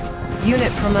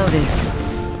 Unit promoted.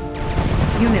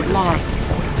 Unit lost.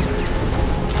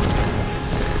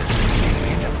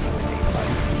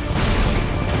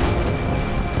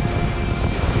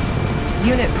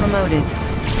 Unit promoted.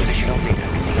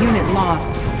 Unit lost.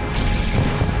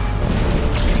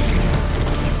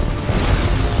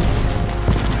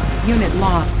 Unit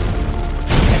lost.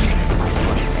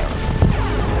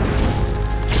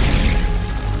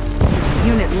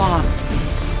 Unit lost.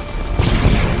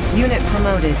 Unit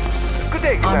promoted. Good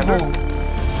day, On Commander. hold.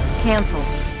 Cancel.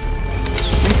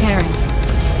 Repairing.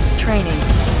 Training.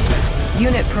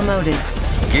 Unit promoted.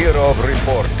 Gear of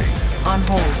reporting. On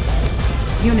hold.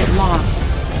 Unit lost.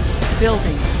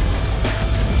 Building.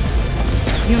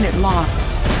 Unit lost.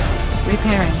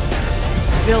 Repairing.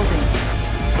 Building.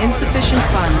 Insufficient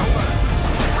funds.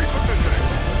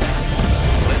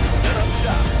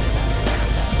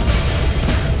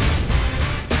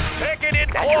 Taking it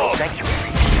Natural close.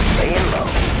 sanctuary. Laying low.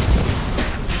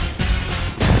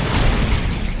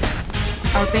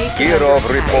 Our base is Gear under of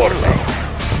attack. reporting.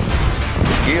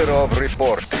 Gear of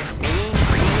reporting.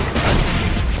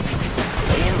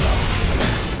 Laying low.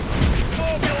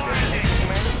 Mobilizing.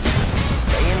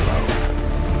 Laying low.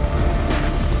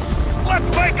 Let's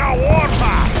make a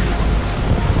warpath.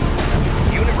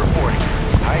 Unit reporting.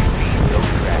 High speed, no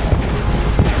crash.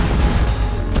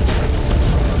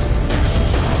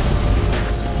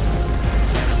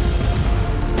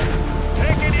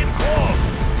 Taking it close.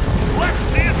 Let's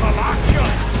see some action.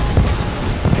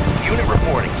 Unit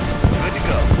reporting. Good to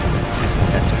go. Prison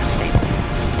sensor stable.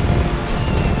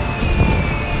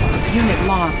 Unit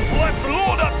lost. Let's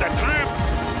load up the troops.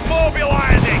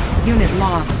 Mobilizing. Unit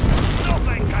lost.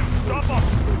 Nothing can stop us.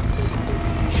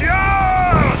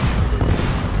 Charge!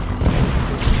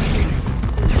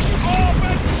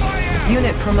 Open fire!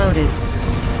 Unit promoted.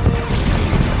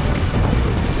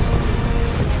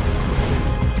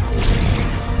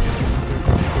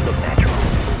 Look natural.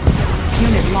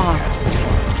 Unit lost.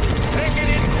 Taking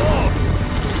it close.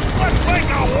 Let's make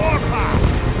a warpath.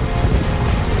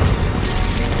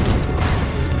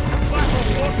 Battle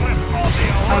fortress on the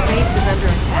Our alert. base is under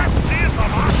attack. Let's see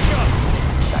some action.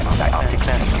 Diagnostic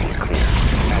manifold is clear.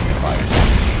 Amplifiers.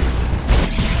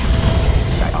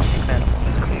 Diagnostic manifold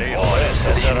is clear. The orders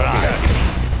has arrived.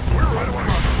 We're right away.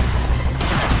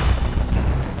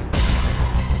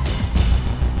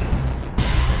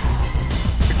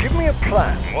 Give me a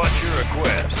plan. What's your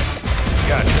request?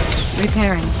 Gotcha.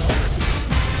 Repairing.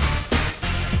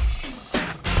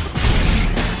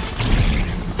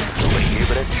 Nobody here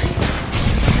but a tree.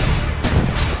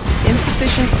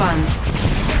 Insufficient funds.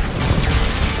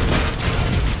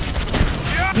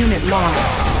 Unit lost.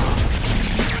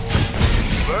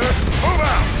 Sir, move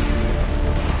out.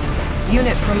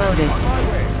 Unit promoted.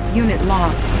 Unit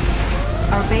lost.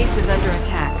 Our base is under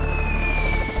attack.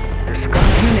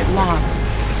 Unit lost.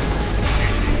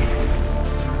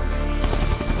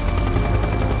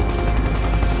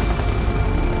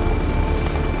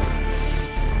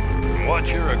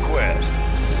 request.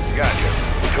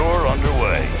 Gotcha. Tour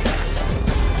underway.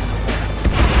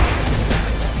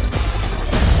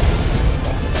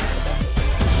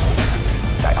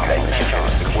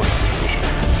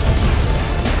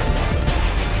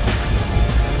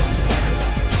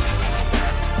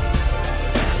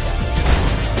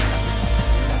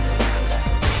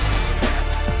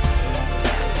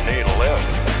 Need a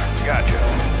lift. Gotcha.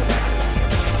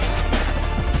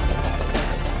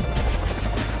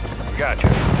 Gotcha.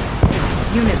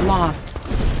 Unit lost.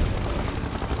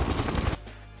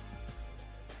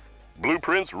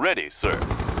 Blueprints ready, sir.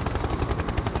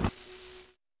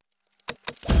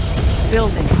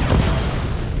 Building.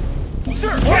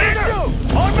 Sir, order, sir!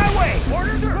 On my way!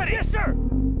 Orders are ready! Yes, sir!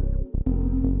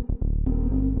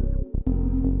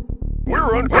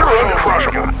 We're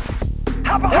uncrushable.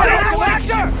 How about some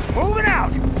action? Moving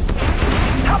out!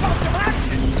 How about some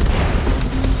action?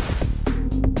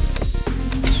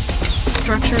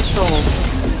 Structure sold.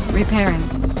 Repairing.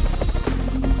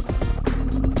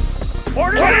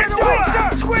 Orders squared away, sir!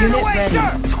 Squared Unit away, ready. sir!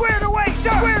 Squared away, sir!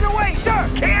 Squared away, sir!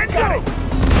 Can do!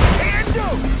 Can do!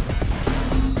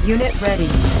 Unit ready.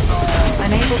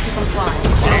 Unable to comply.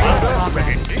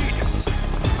 Progress. Indeed.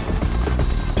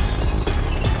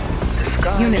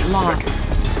 Unit lost.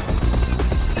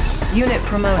 Unit On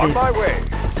promoted. my way.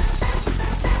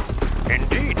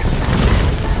 Indeed.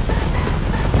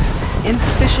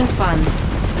 Insufficient funds.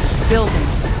 Building.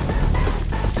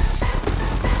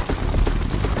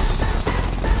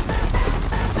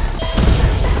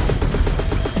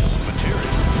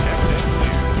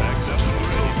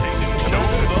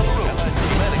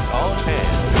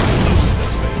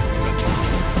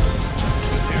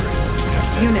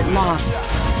 Unit lost.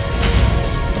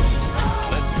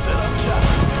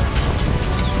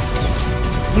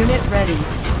 Unit ready.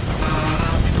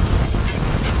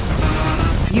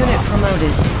 Unit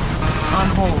promoted. On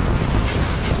hold.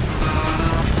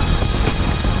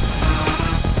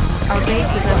 Our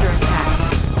base is under attack.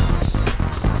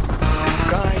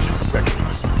 Disguise ready.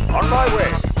 On my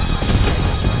way.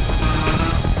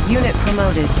 Unit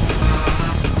promoted.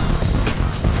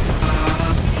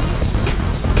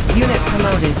 Unit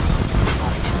promoted.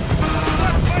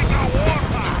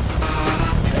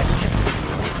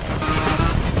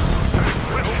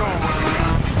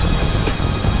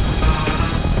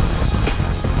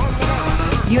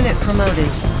 Unit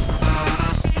promoted.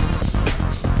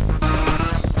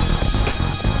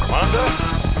 Commander?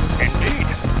 Indeed.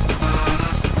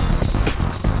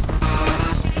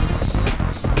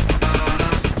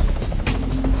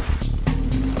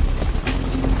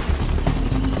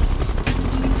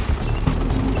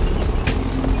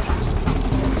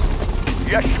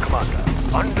 Yes, Commander.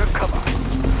 Under cover.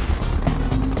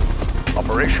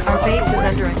 Operation Our base is underway.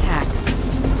 under attack.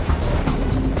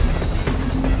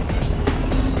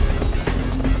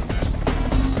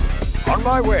 On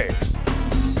my way.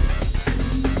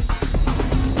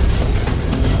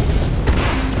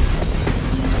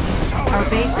 Our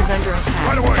base is under Right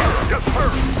attack. away. Yes, sir.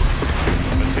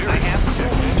 I have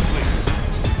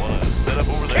set up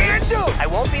over there. Can do! I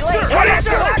won't be late. Sir, yes,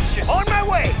 sir! Action! On my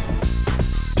way!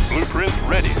 Blueprints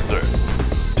ready, sir.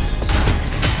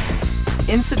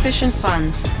 Insufficient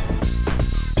funds.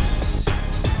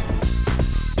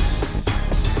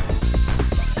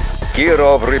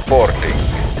 Kirov reporting.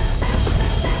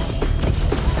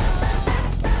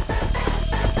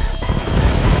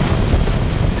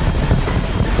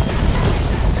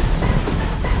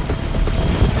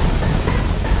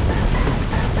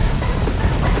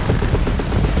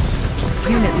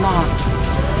 Unit lost.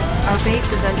 Our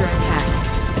base is under attack.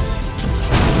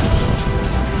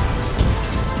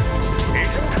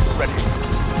 Agent ready.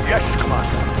 Yes,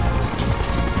 Commander.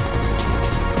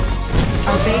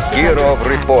 Our base is Kirov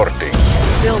under attack. reporting.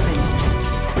 Building.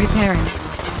 Repairing.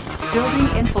 Building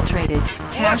infiltrated.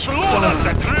 Cash stolen.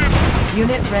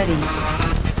 Unit ready.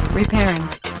 Repairing.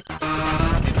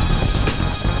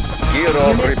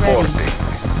 Kirov Unit reporting.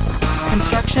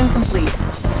 Construction complete.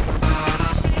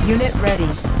 Unit ready.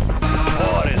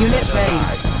 Unit ready.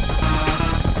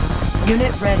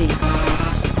 Unit ready.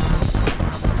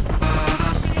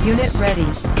 Unit ready.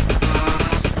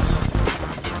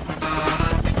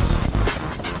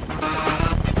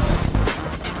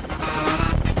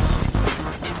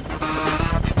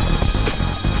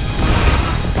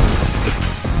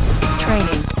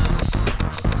 Training.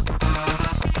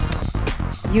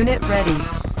 Unit ready.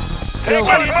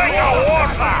 Building.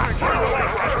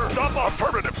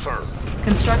 Affirmative, sir.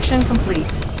 Construction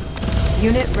complete.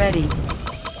 Unit ready.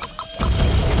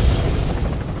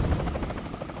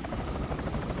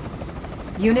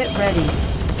 Unit ready.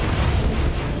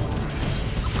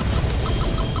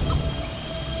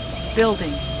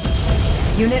 Building.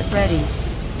 Unit ready.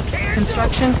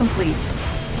 Construction complete.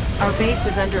 Our base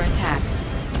is under attack.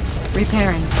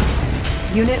 Repairing.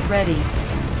 Unit ready.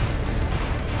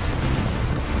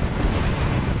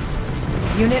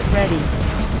 Unit ready.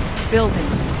 Building.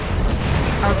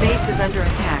 Our base is under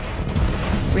attack.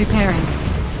 Repairing.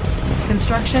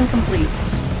 Construction complete.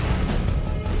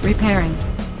 Repairing.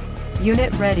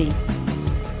 Unit ready.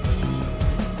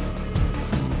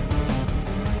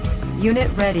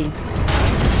 Unit ready.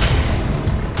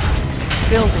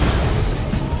 Building.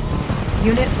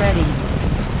 Unit ready.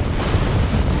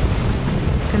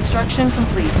 Construction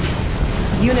complete.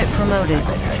 Unit promoted.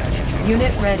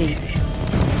 Unit ready.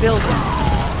 Building.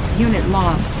 Unit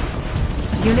lost.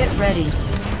 Unit ready.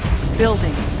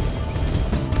 Building.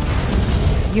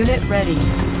 Unit ready.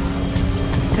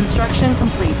 Construction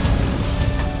complete.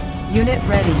 Unit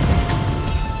ready.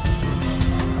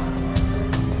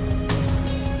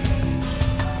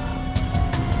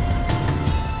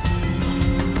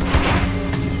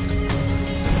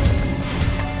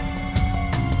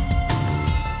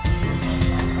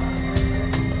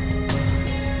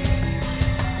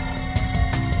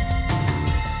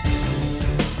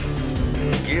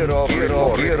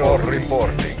 Gear off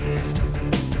reporting.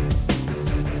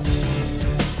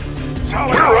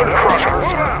 We're under pressure.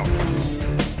 Move out.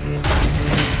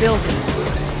 Building.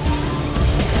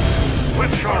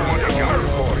 Let's show what you got.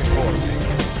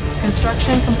 Reporting.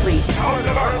 Construction complete. Solid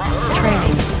as a rock.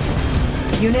 Training.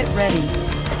 Unit ready.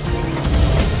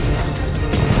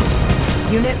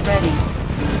 Unit ready.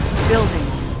 Building.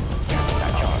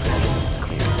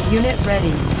 Unit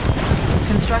ready.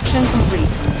 Construction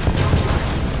complete.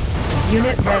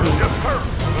 Unit ready. Yes, sir.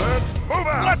 Let's move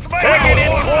out. Let's make Take it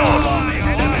in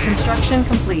close. Construction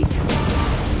complete.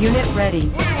 Unit ready.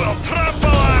 We will trample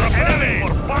our enemy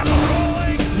for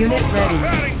battle. Unit ready.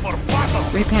 Preparing for battle.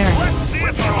 Repairing. Let's see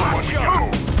if you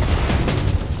move.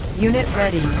 Unit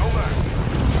ready. Know that.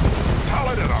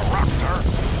 Solid as a rock, sir.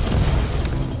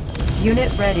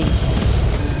 Unit ready.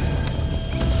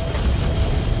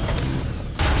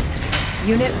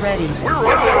 Unit ready. We're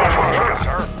under pressure,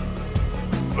 sir.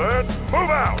 Let's move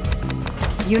out.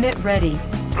 Unit ready.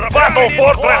 Battle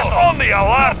fortress on the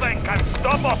alert. Nothing can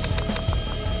stop us.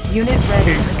 Unit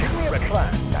ready.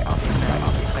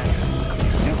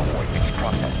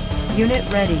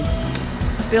 Unit ready.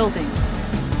 Building.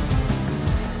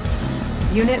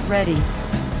 Unit ready.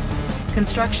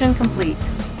 Construction complete.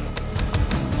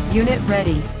 Unit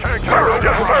ready. Tank, sir.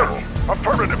 Yes, sir.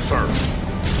 Affirmative, sir.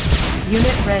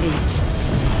 Unit ready.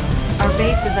 Our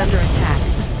base is under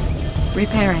attack.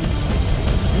 Repairing.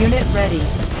 Unit ready.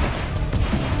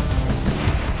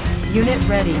 Unit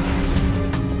ready.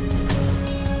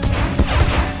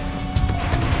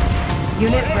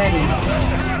 Unit ready.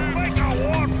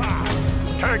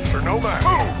 Tanks are no match.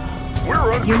 Move.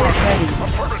 We're under Unit pressure. ready.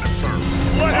 Affirmative, sir.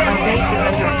 Our base is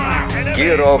under attack.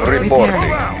 Gear off reporting.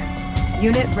 Repairing.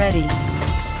 Unit ready.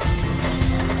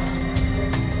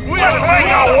 Let's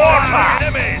make a warpath.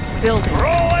 Enemies. Building.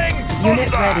 Rolling. Unit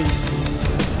thunder. ready.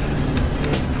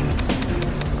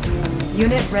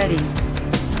 Unit ready.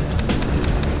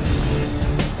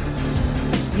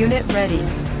 Unit ready.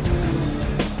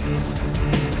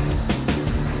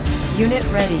 Unit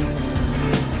ready.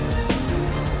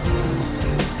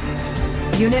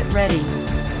 Unit ready.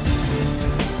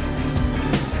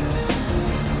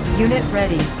 Unit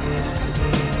ready.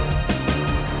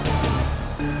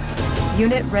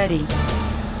 Unit ready.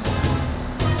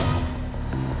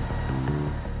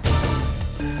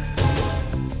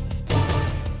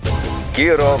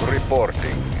 Gear off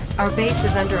reporting. Our base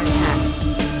is under attack.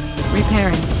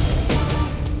 Repairing.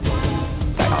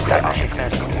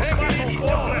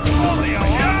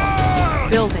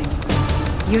 Building.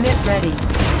 Unit ready.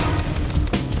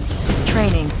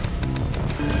 Training.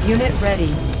 Unit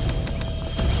ready.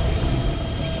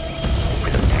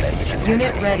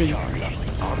 Unit ready.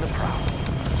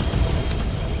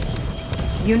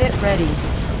 Unit ready.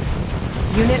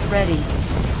 Unit ready.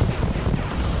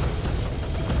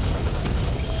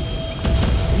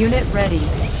 Unit ready.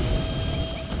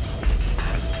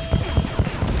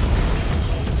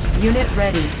 Unit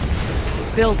ready.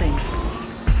 Building.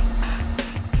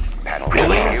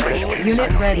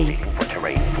 Unit ready.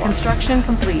 Construction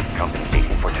complete.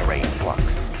 Compensating for terrain flux.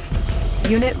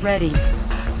 Unit ready.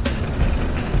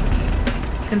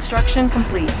 Construction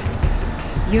complete.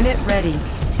 Unit ready.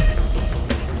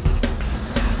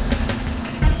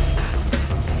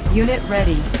 Unit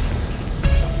ready.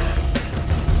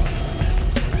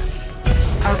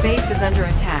 Our base is under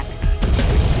attack.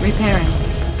 Repairing.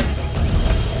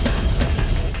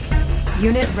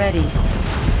 Unit ready.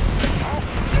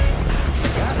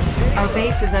 Our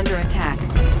base is under attack.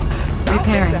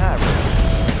 Repairing.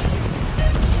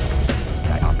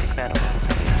 Dioptic manifold.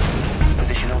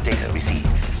 Positional data received.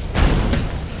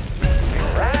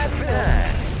 Right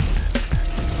behind.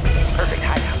 Perfect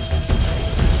hideout.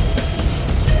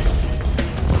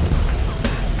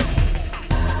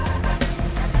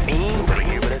 Moving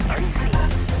here with us unseen.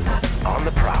 On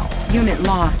the prowl. Unit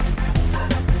lost.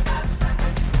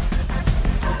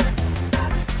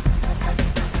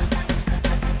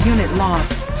 Unit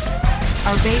lost.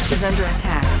 Our base is under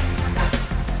attack.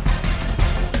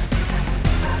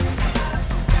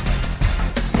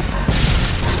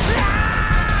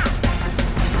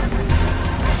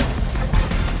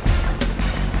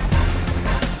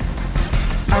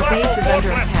 Our base is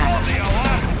under attack.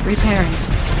 Repairing.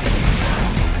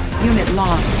 Unit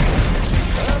lost.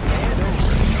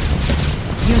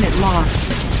 Unit lost.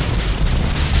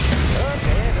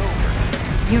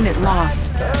 Unit lost.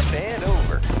 Up and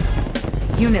over.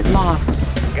 Unit lost.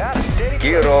 Got a steady.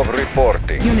 Kirov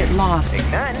reporting. Unit lost.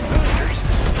 Igniting boosters.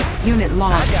 Unit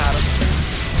lost. Got 'em.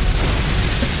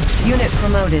 Unit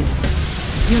promoted.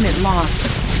 Unit lost.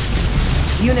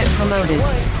 Unit promoted.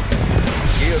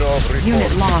 Kirov reporting.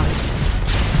 Unit lost.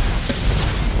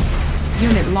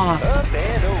 Unit lost. Up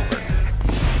and over.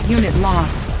 Unit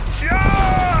lost.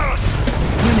 Charge!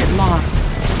 Unit lost.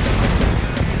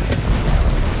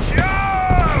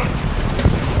 Charge!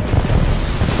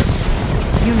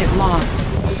 Unit lost.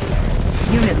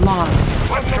 Unit lost.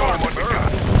 Let's show 'em what we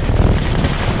got.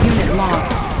 Unit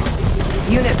lost.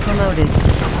 Unit promoted.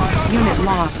 Unit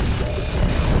lost.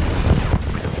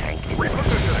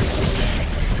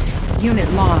 Unit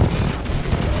lost.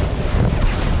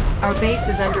 Our base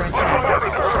is under attack.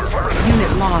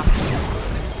 Unit lost.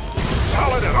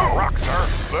 Solid as a rock, sir.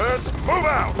 Let's move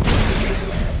out.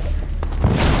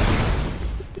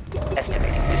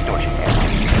 Estimating distortion error.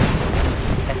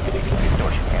 Estimating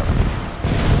distortion error.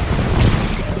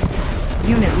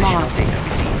 Unit Positional lost. data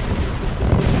received.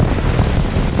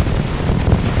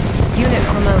 Unit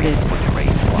promoted.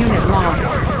 Unit lost.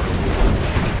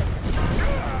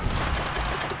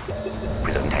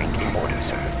 Prism tank in order,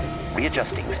 sir.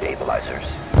 Readjusting stabilizers.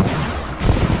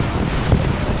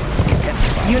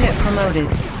 Intensifying. Unit promoted.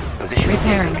 Position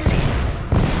Repairing. data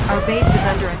received. Our base is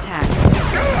under attack.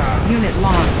 Unit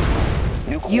lost.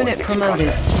 New Unit coordinates promoted.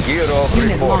 processed. Kirov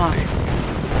Unit lost. reporting.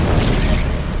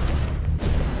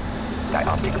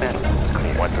 Dioptic manifold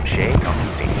clear. Want some shade?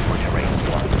 Compensating for terrain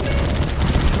 1.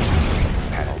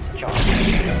 Panels charged.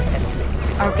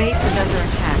 Estimating Our base is under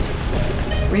attack.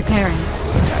 Repairing.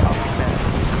 dioptic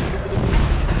manifold.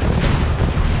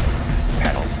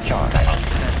 Panels charged.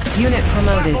 Dioptic manifold. Unit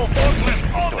promoted. Forklift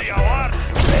on the alert.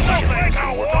 Don't think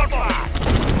I'll walk by.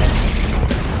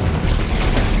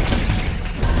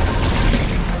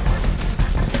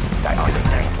 Dioptic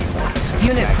tank in order, sir.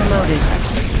 Unit promoted.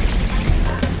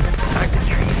 Active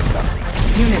trees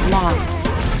lovely. Unit lost.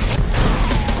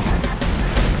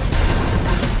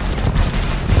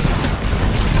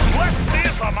 Let's see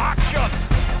some action.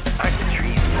 Active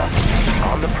trees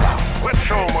lovely. On the prowl. Let's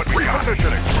show 'em what we got.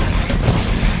 Repositioning.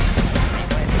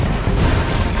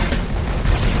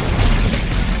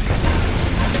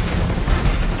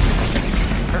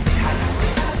 Perfect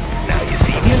timing. Now you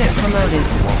see me. Unit promoted.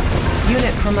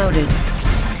 Unit promoted.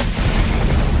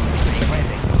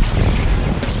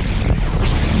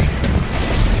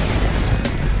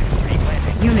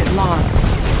 Replanting. Unit lost.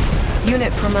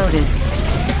 Unit promoted.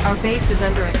 Our base is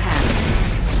under attack.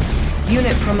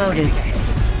 Unit promoted.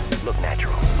 Look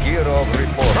natural. Kirov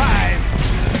reporting. Rise.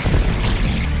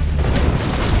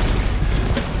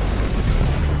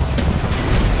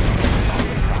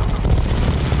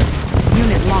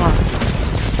 Unit lost.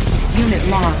 Unit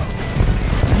lost.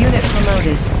 Unit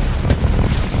promoted.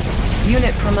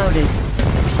 Unit promoted.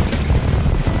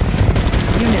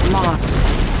 Unit lost.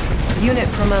 Unit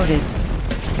promoted.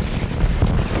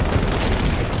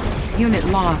 Unit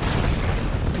lost.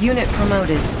 Unit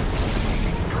promoted.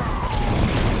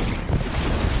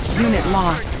 Unit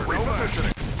lost.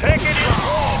 Take it in.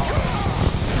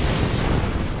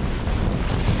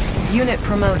 Unit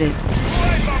promoted.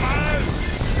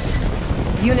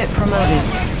 Unit promoted.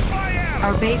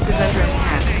 Our base is under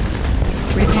attack.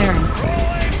 Repairing.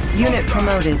 Unit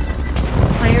promoted.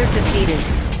 Player defeated.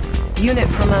 Unit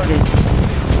promoted.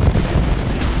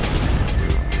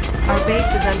 Our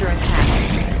base is under attack.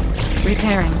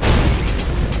 Repairing.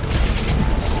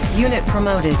 Unit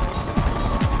promoted.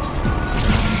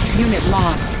 Unit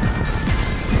lost.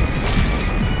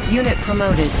 Unit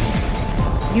promoted.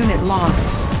 Unit lost.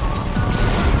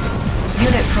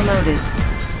 Unit promoted.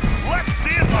 Let's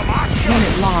see some action.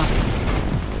 Unit lost.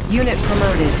 Unit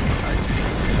promoted.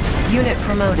 Unit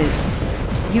promoted.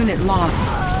 Unit lost.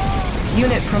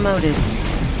 Unit promoted.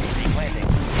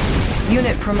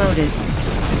 Unit promoted.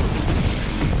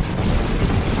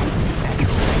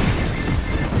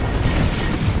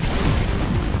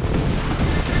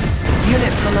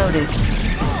 Unit promoted.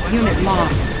 Unit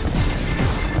lost.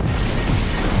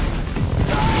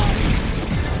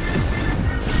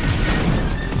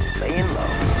 Laying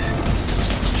low.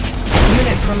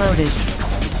 Unit promoted.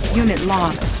 Unit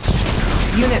lost.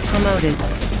 Unit promoted.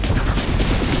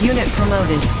 Unit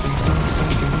promoted.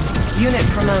 Unit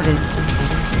promoted.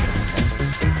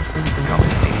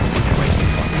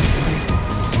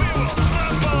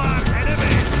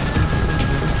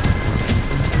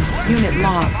 Unit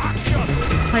lost.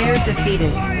 Player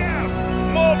defeated.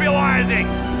 Mobilizing!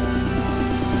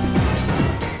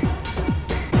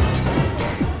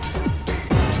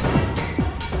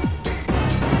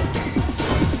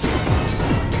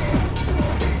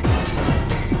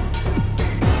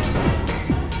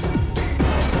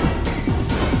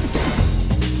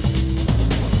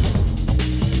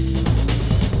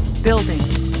 Building.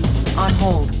 On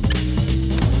hold.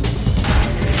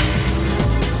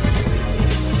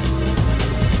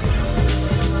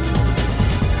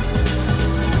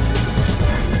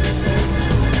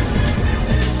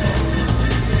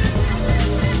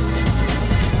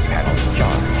 Panels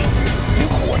charged. New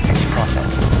coordinates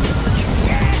processed.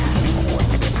 New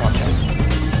coordinates processed.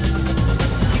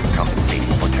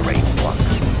 Compensating for terrain flux.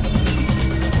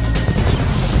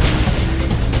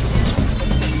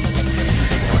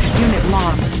 Unit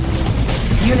lost.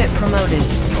 Unit promoted.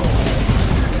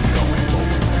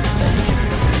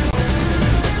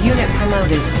 Unit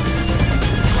promoted.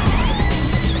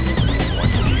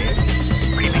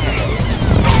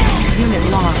 Unit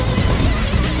lost.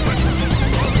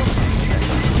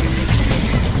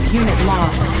 Unit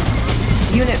lost.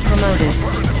 Unit promoted.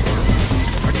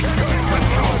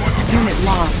 Unit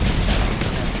lost.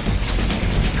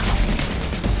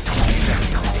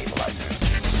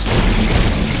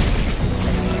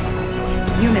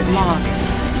 Unit lost.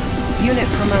 Unit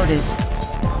promoted.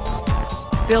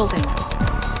 Building.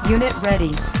 Unit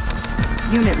ready.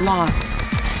 Unit lost.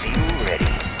 Seal ready.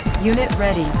 Unit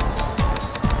ready.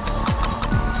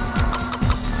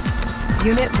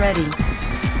 Unit ready.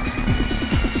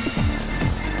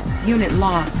 Unit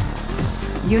lost.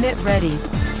 Unit ready.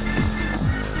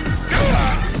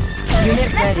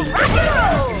 Unit ready.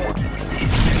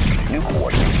 New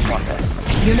coordinates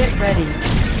processed. Unit ready.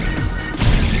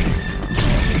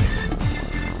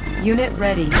 Unit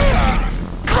ready.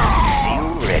 Seal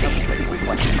ready.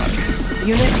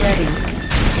 Unit ready.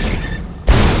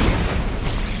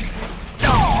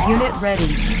 Unit ready.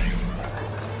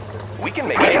 We can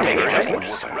make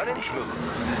adjustments. Running smooth.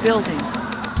 Building.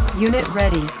 Unit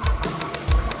ready.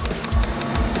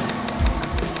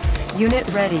 Unit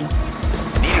ready.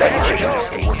 Need additional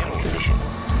working condition.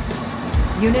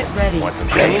 Unit ready. Want some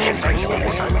training?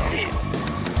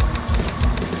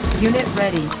 Unit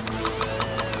ready.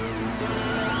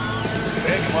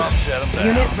 Pick him up, set him down.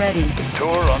 Unit ready.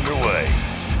 Tour underway.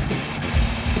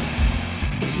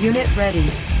 Unit ready.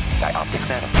 Dioptic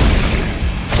venom.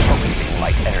 Focusing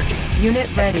light energy. Unit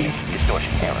ready.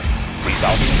 Distortion error.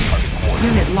 Resolving target coordinates.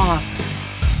 Unit lost.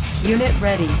 Unit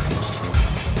ready.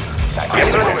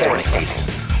 Dioptic coordinates.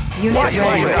 Unit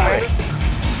ready.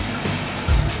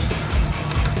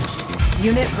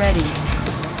 Unit ready.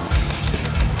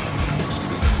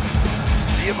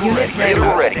 Vehicle Unit ready.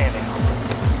 ready. Vehicle ready.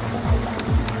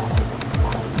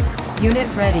 Unit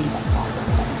ready.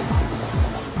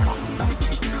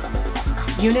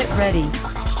 Unit ready.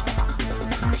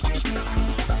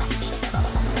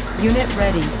 Unit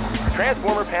ready.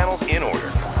 Transformer panels in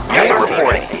order. Unit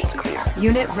reporting.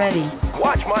 Unit ready.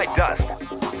 Watch my dust.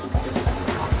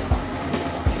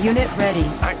 Unit ready.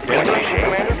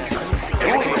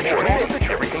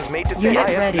 Everything's made to Unit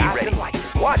think. ready.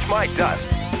 Watch my dust.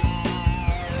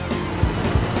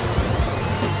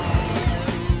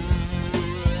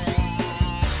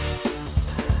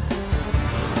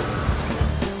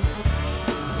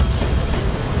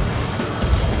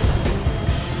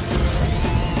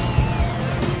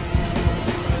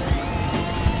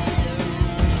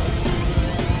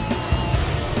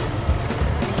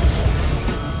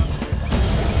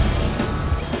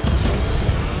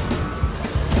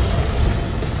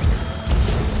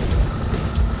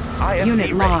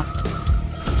 Unit lost.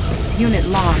 Unit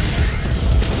lost.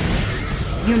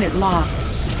 Unit lost.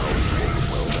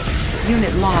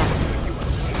 Unit lost.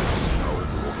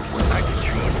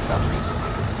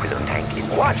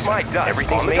 Watch my dust.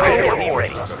 Everything's made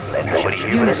ready. Let nobody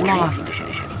Unit lost.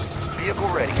 Vehicle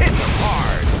ready. Hit them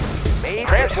hard.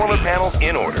 Transformer panels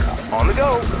in order. On the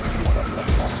go.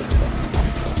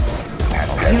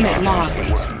 Unit lost.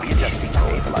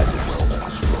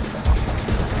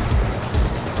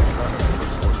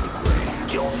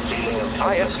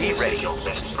 IFC ready.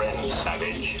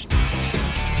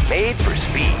 Made for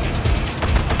speed.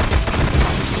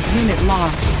 Unit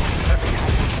lost.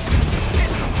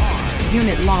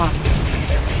 Unit lost.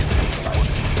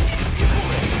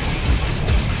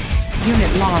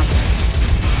 Unit lost.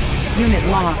 Unit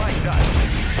lost.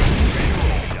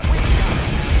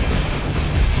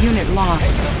 Unit lost.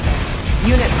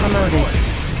 Unit promoted.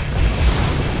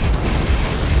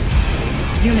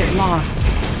 Unit lost.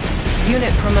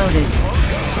 Unit promoted.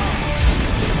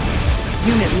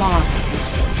 Unit lost.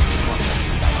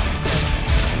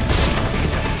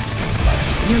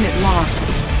 Unit lost.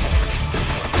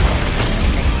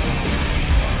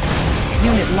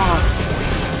 Unit lost.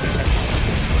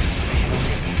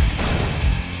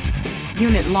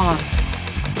 Unit lost.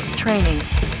 Training.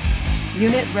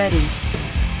 Unit ready.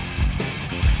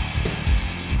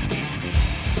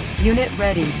 Unit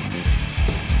ready.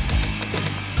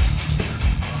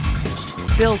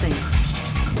 Building.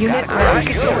 Unit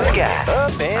ready.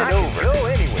 Up and over. Go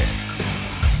anywhere.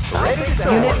 Ready to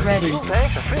soar. Unit ready. Fuel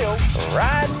tanks are filled.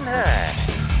 Riding high.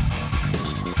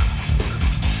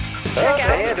 Up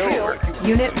and over.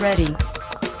 Unit ready.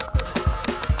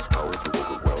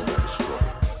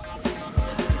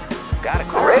 Got it.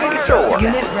 Ready to soar.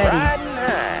 Unit ready. Riding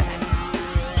high.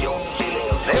 They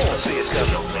won't see us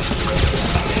coming.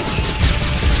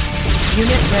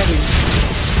 Unit ready.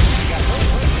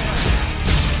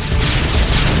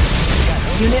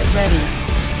 Unit ready.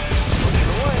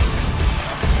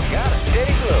 Got a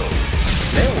steady glow.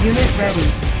 They won't Unit ready.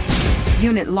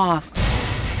 Unit lost.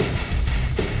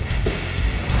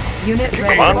 Unit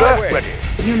ready. Commander, ready.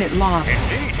 Unit lost.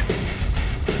 Indeed.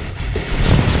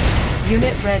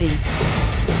 Unit ready.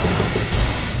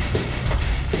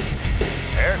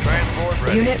 Air transport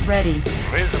ready. Unit ready.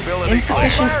 Visibility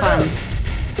Insufficient clear. funds.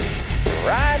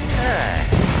 riding high.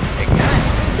 Ignite.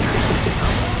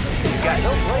 Got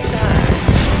no place to hide.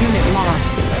 Unit lost.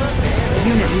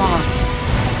 Unit lost.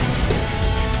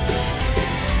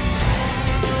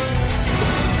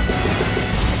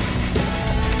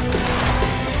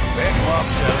 Big lock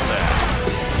settled down.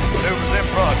 Maneuvers in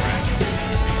progress.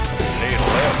 Need a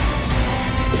left.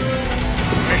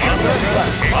 Mission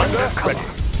ready.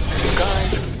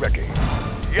 Guys ready.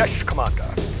 Yes, Commander.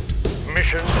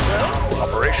 Mission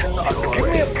operation underway. Give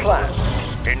me a plan.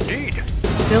 Indeed.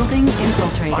 Building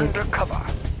infiltrated. Undercover.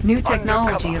 New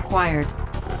technology acquired.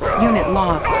 Unit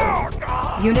lost.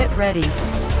 Unit ready.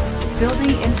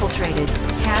 Building infiltrated.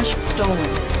 Cache stolen.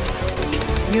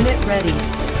 Unit ready.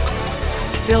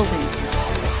 Building.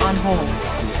 On hold.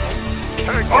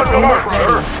 Unit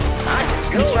ready.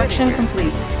 Construction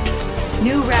complete.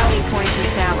 New rally point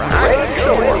established. Ready to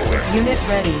go anywhere. Unit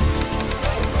ready.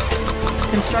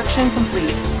 Construction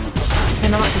complete.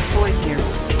 Cannot deploy here.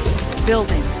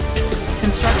 Building.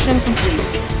 Construction complete.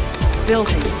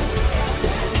 Building.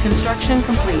 Construction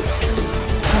complete.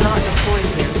 Cannot deploy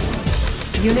here.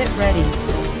 Unit ready.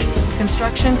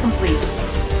 Construction complete.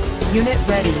 Unit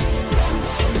ready.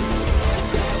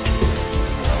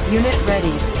 Unit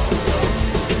ready.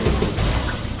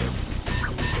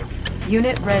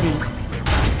 Unit ready.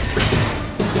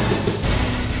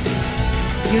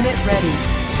 Unit ready.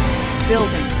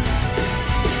 Building.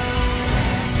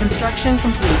 Construction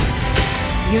complete.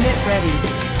 Unit ready.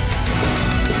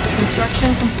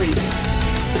 Construction complete.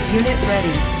 Unit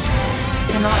ready.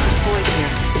 Cannot deploy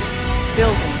here.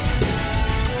 Building.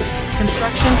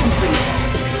 Construction complete.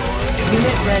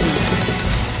 Unit ready.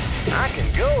 I can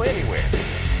go anywhere.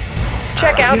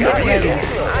 Check out Unit the ready.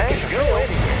 view. I can go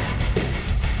anywhere.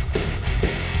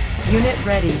 Unit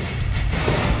ready.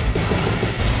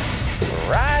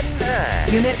 Riding high.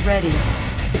 Unit ready.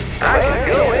 I can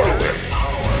go anywhere.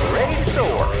 Ready to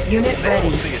soar. Unit They ready.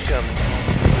 won't see us coming.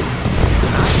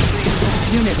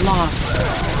 Unit lost.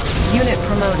 Unit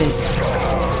promoted.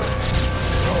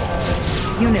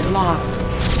 Unit lost.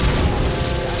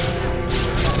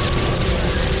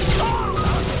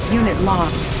 Unit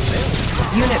lost.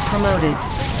 Unit promoted.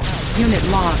 Unit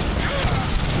lost.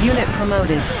 Unit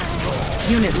promoted.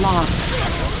 Unit lost.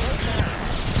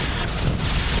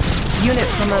 Unit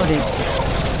promoted.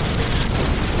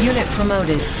 Unit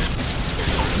promoted.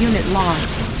 Unit lost.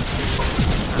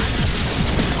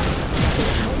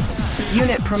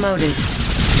 Unit promoted.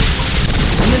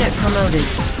 Unit promoted.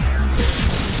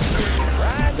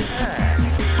 Riding high.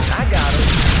 I got him.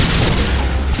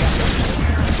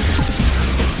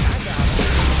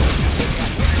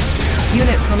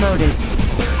 Unit promoted.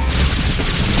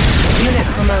 Unit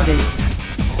promoted.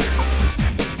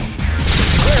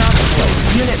 Clear out the place.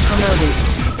 Unit promoted.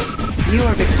 You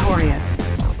are victorious.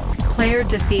 Player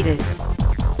defeated.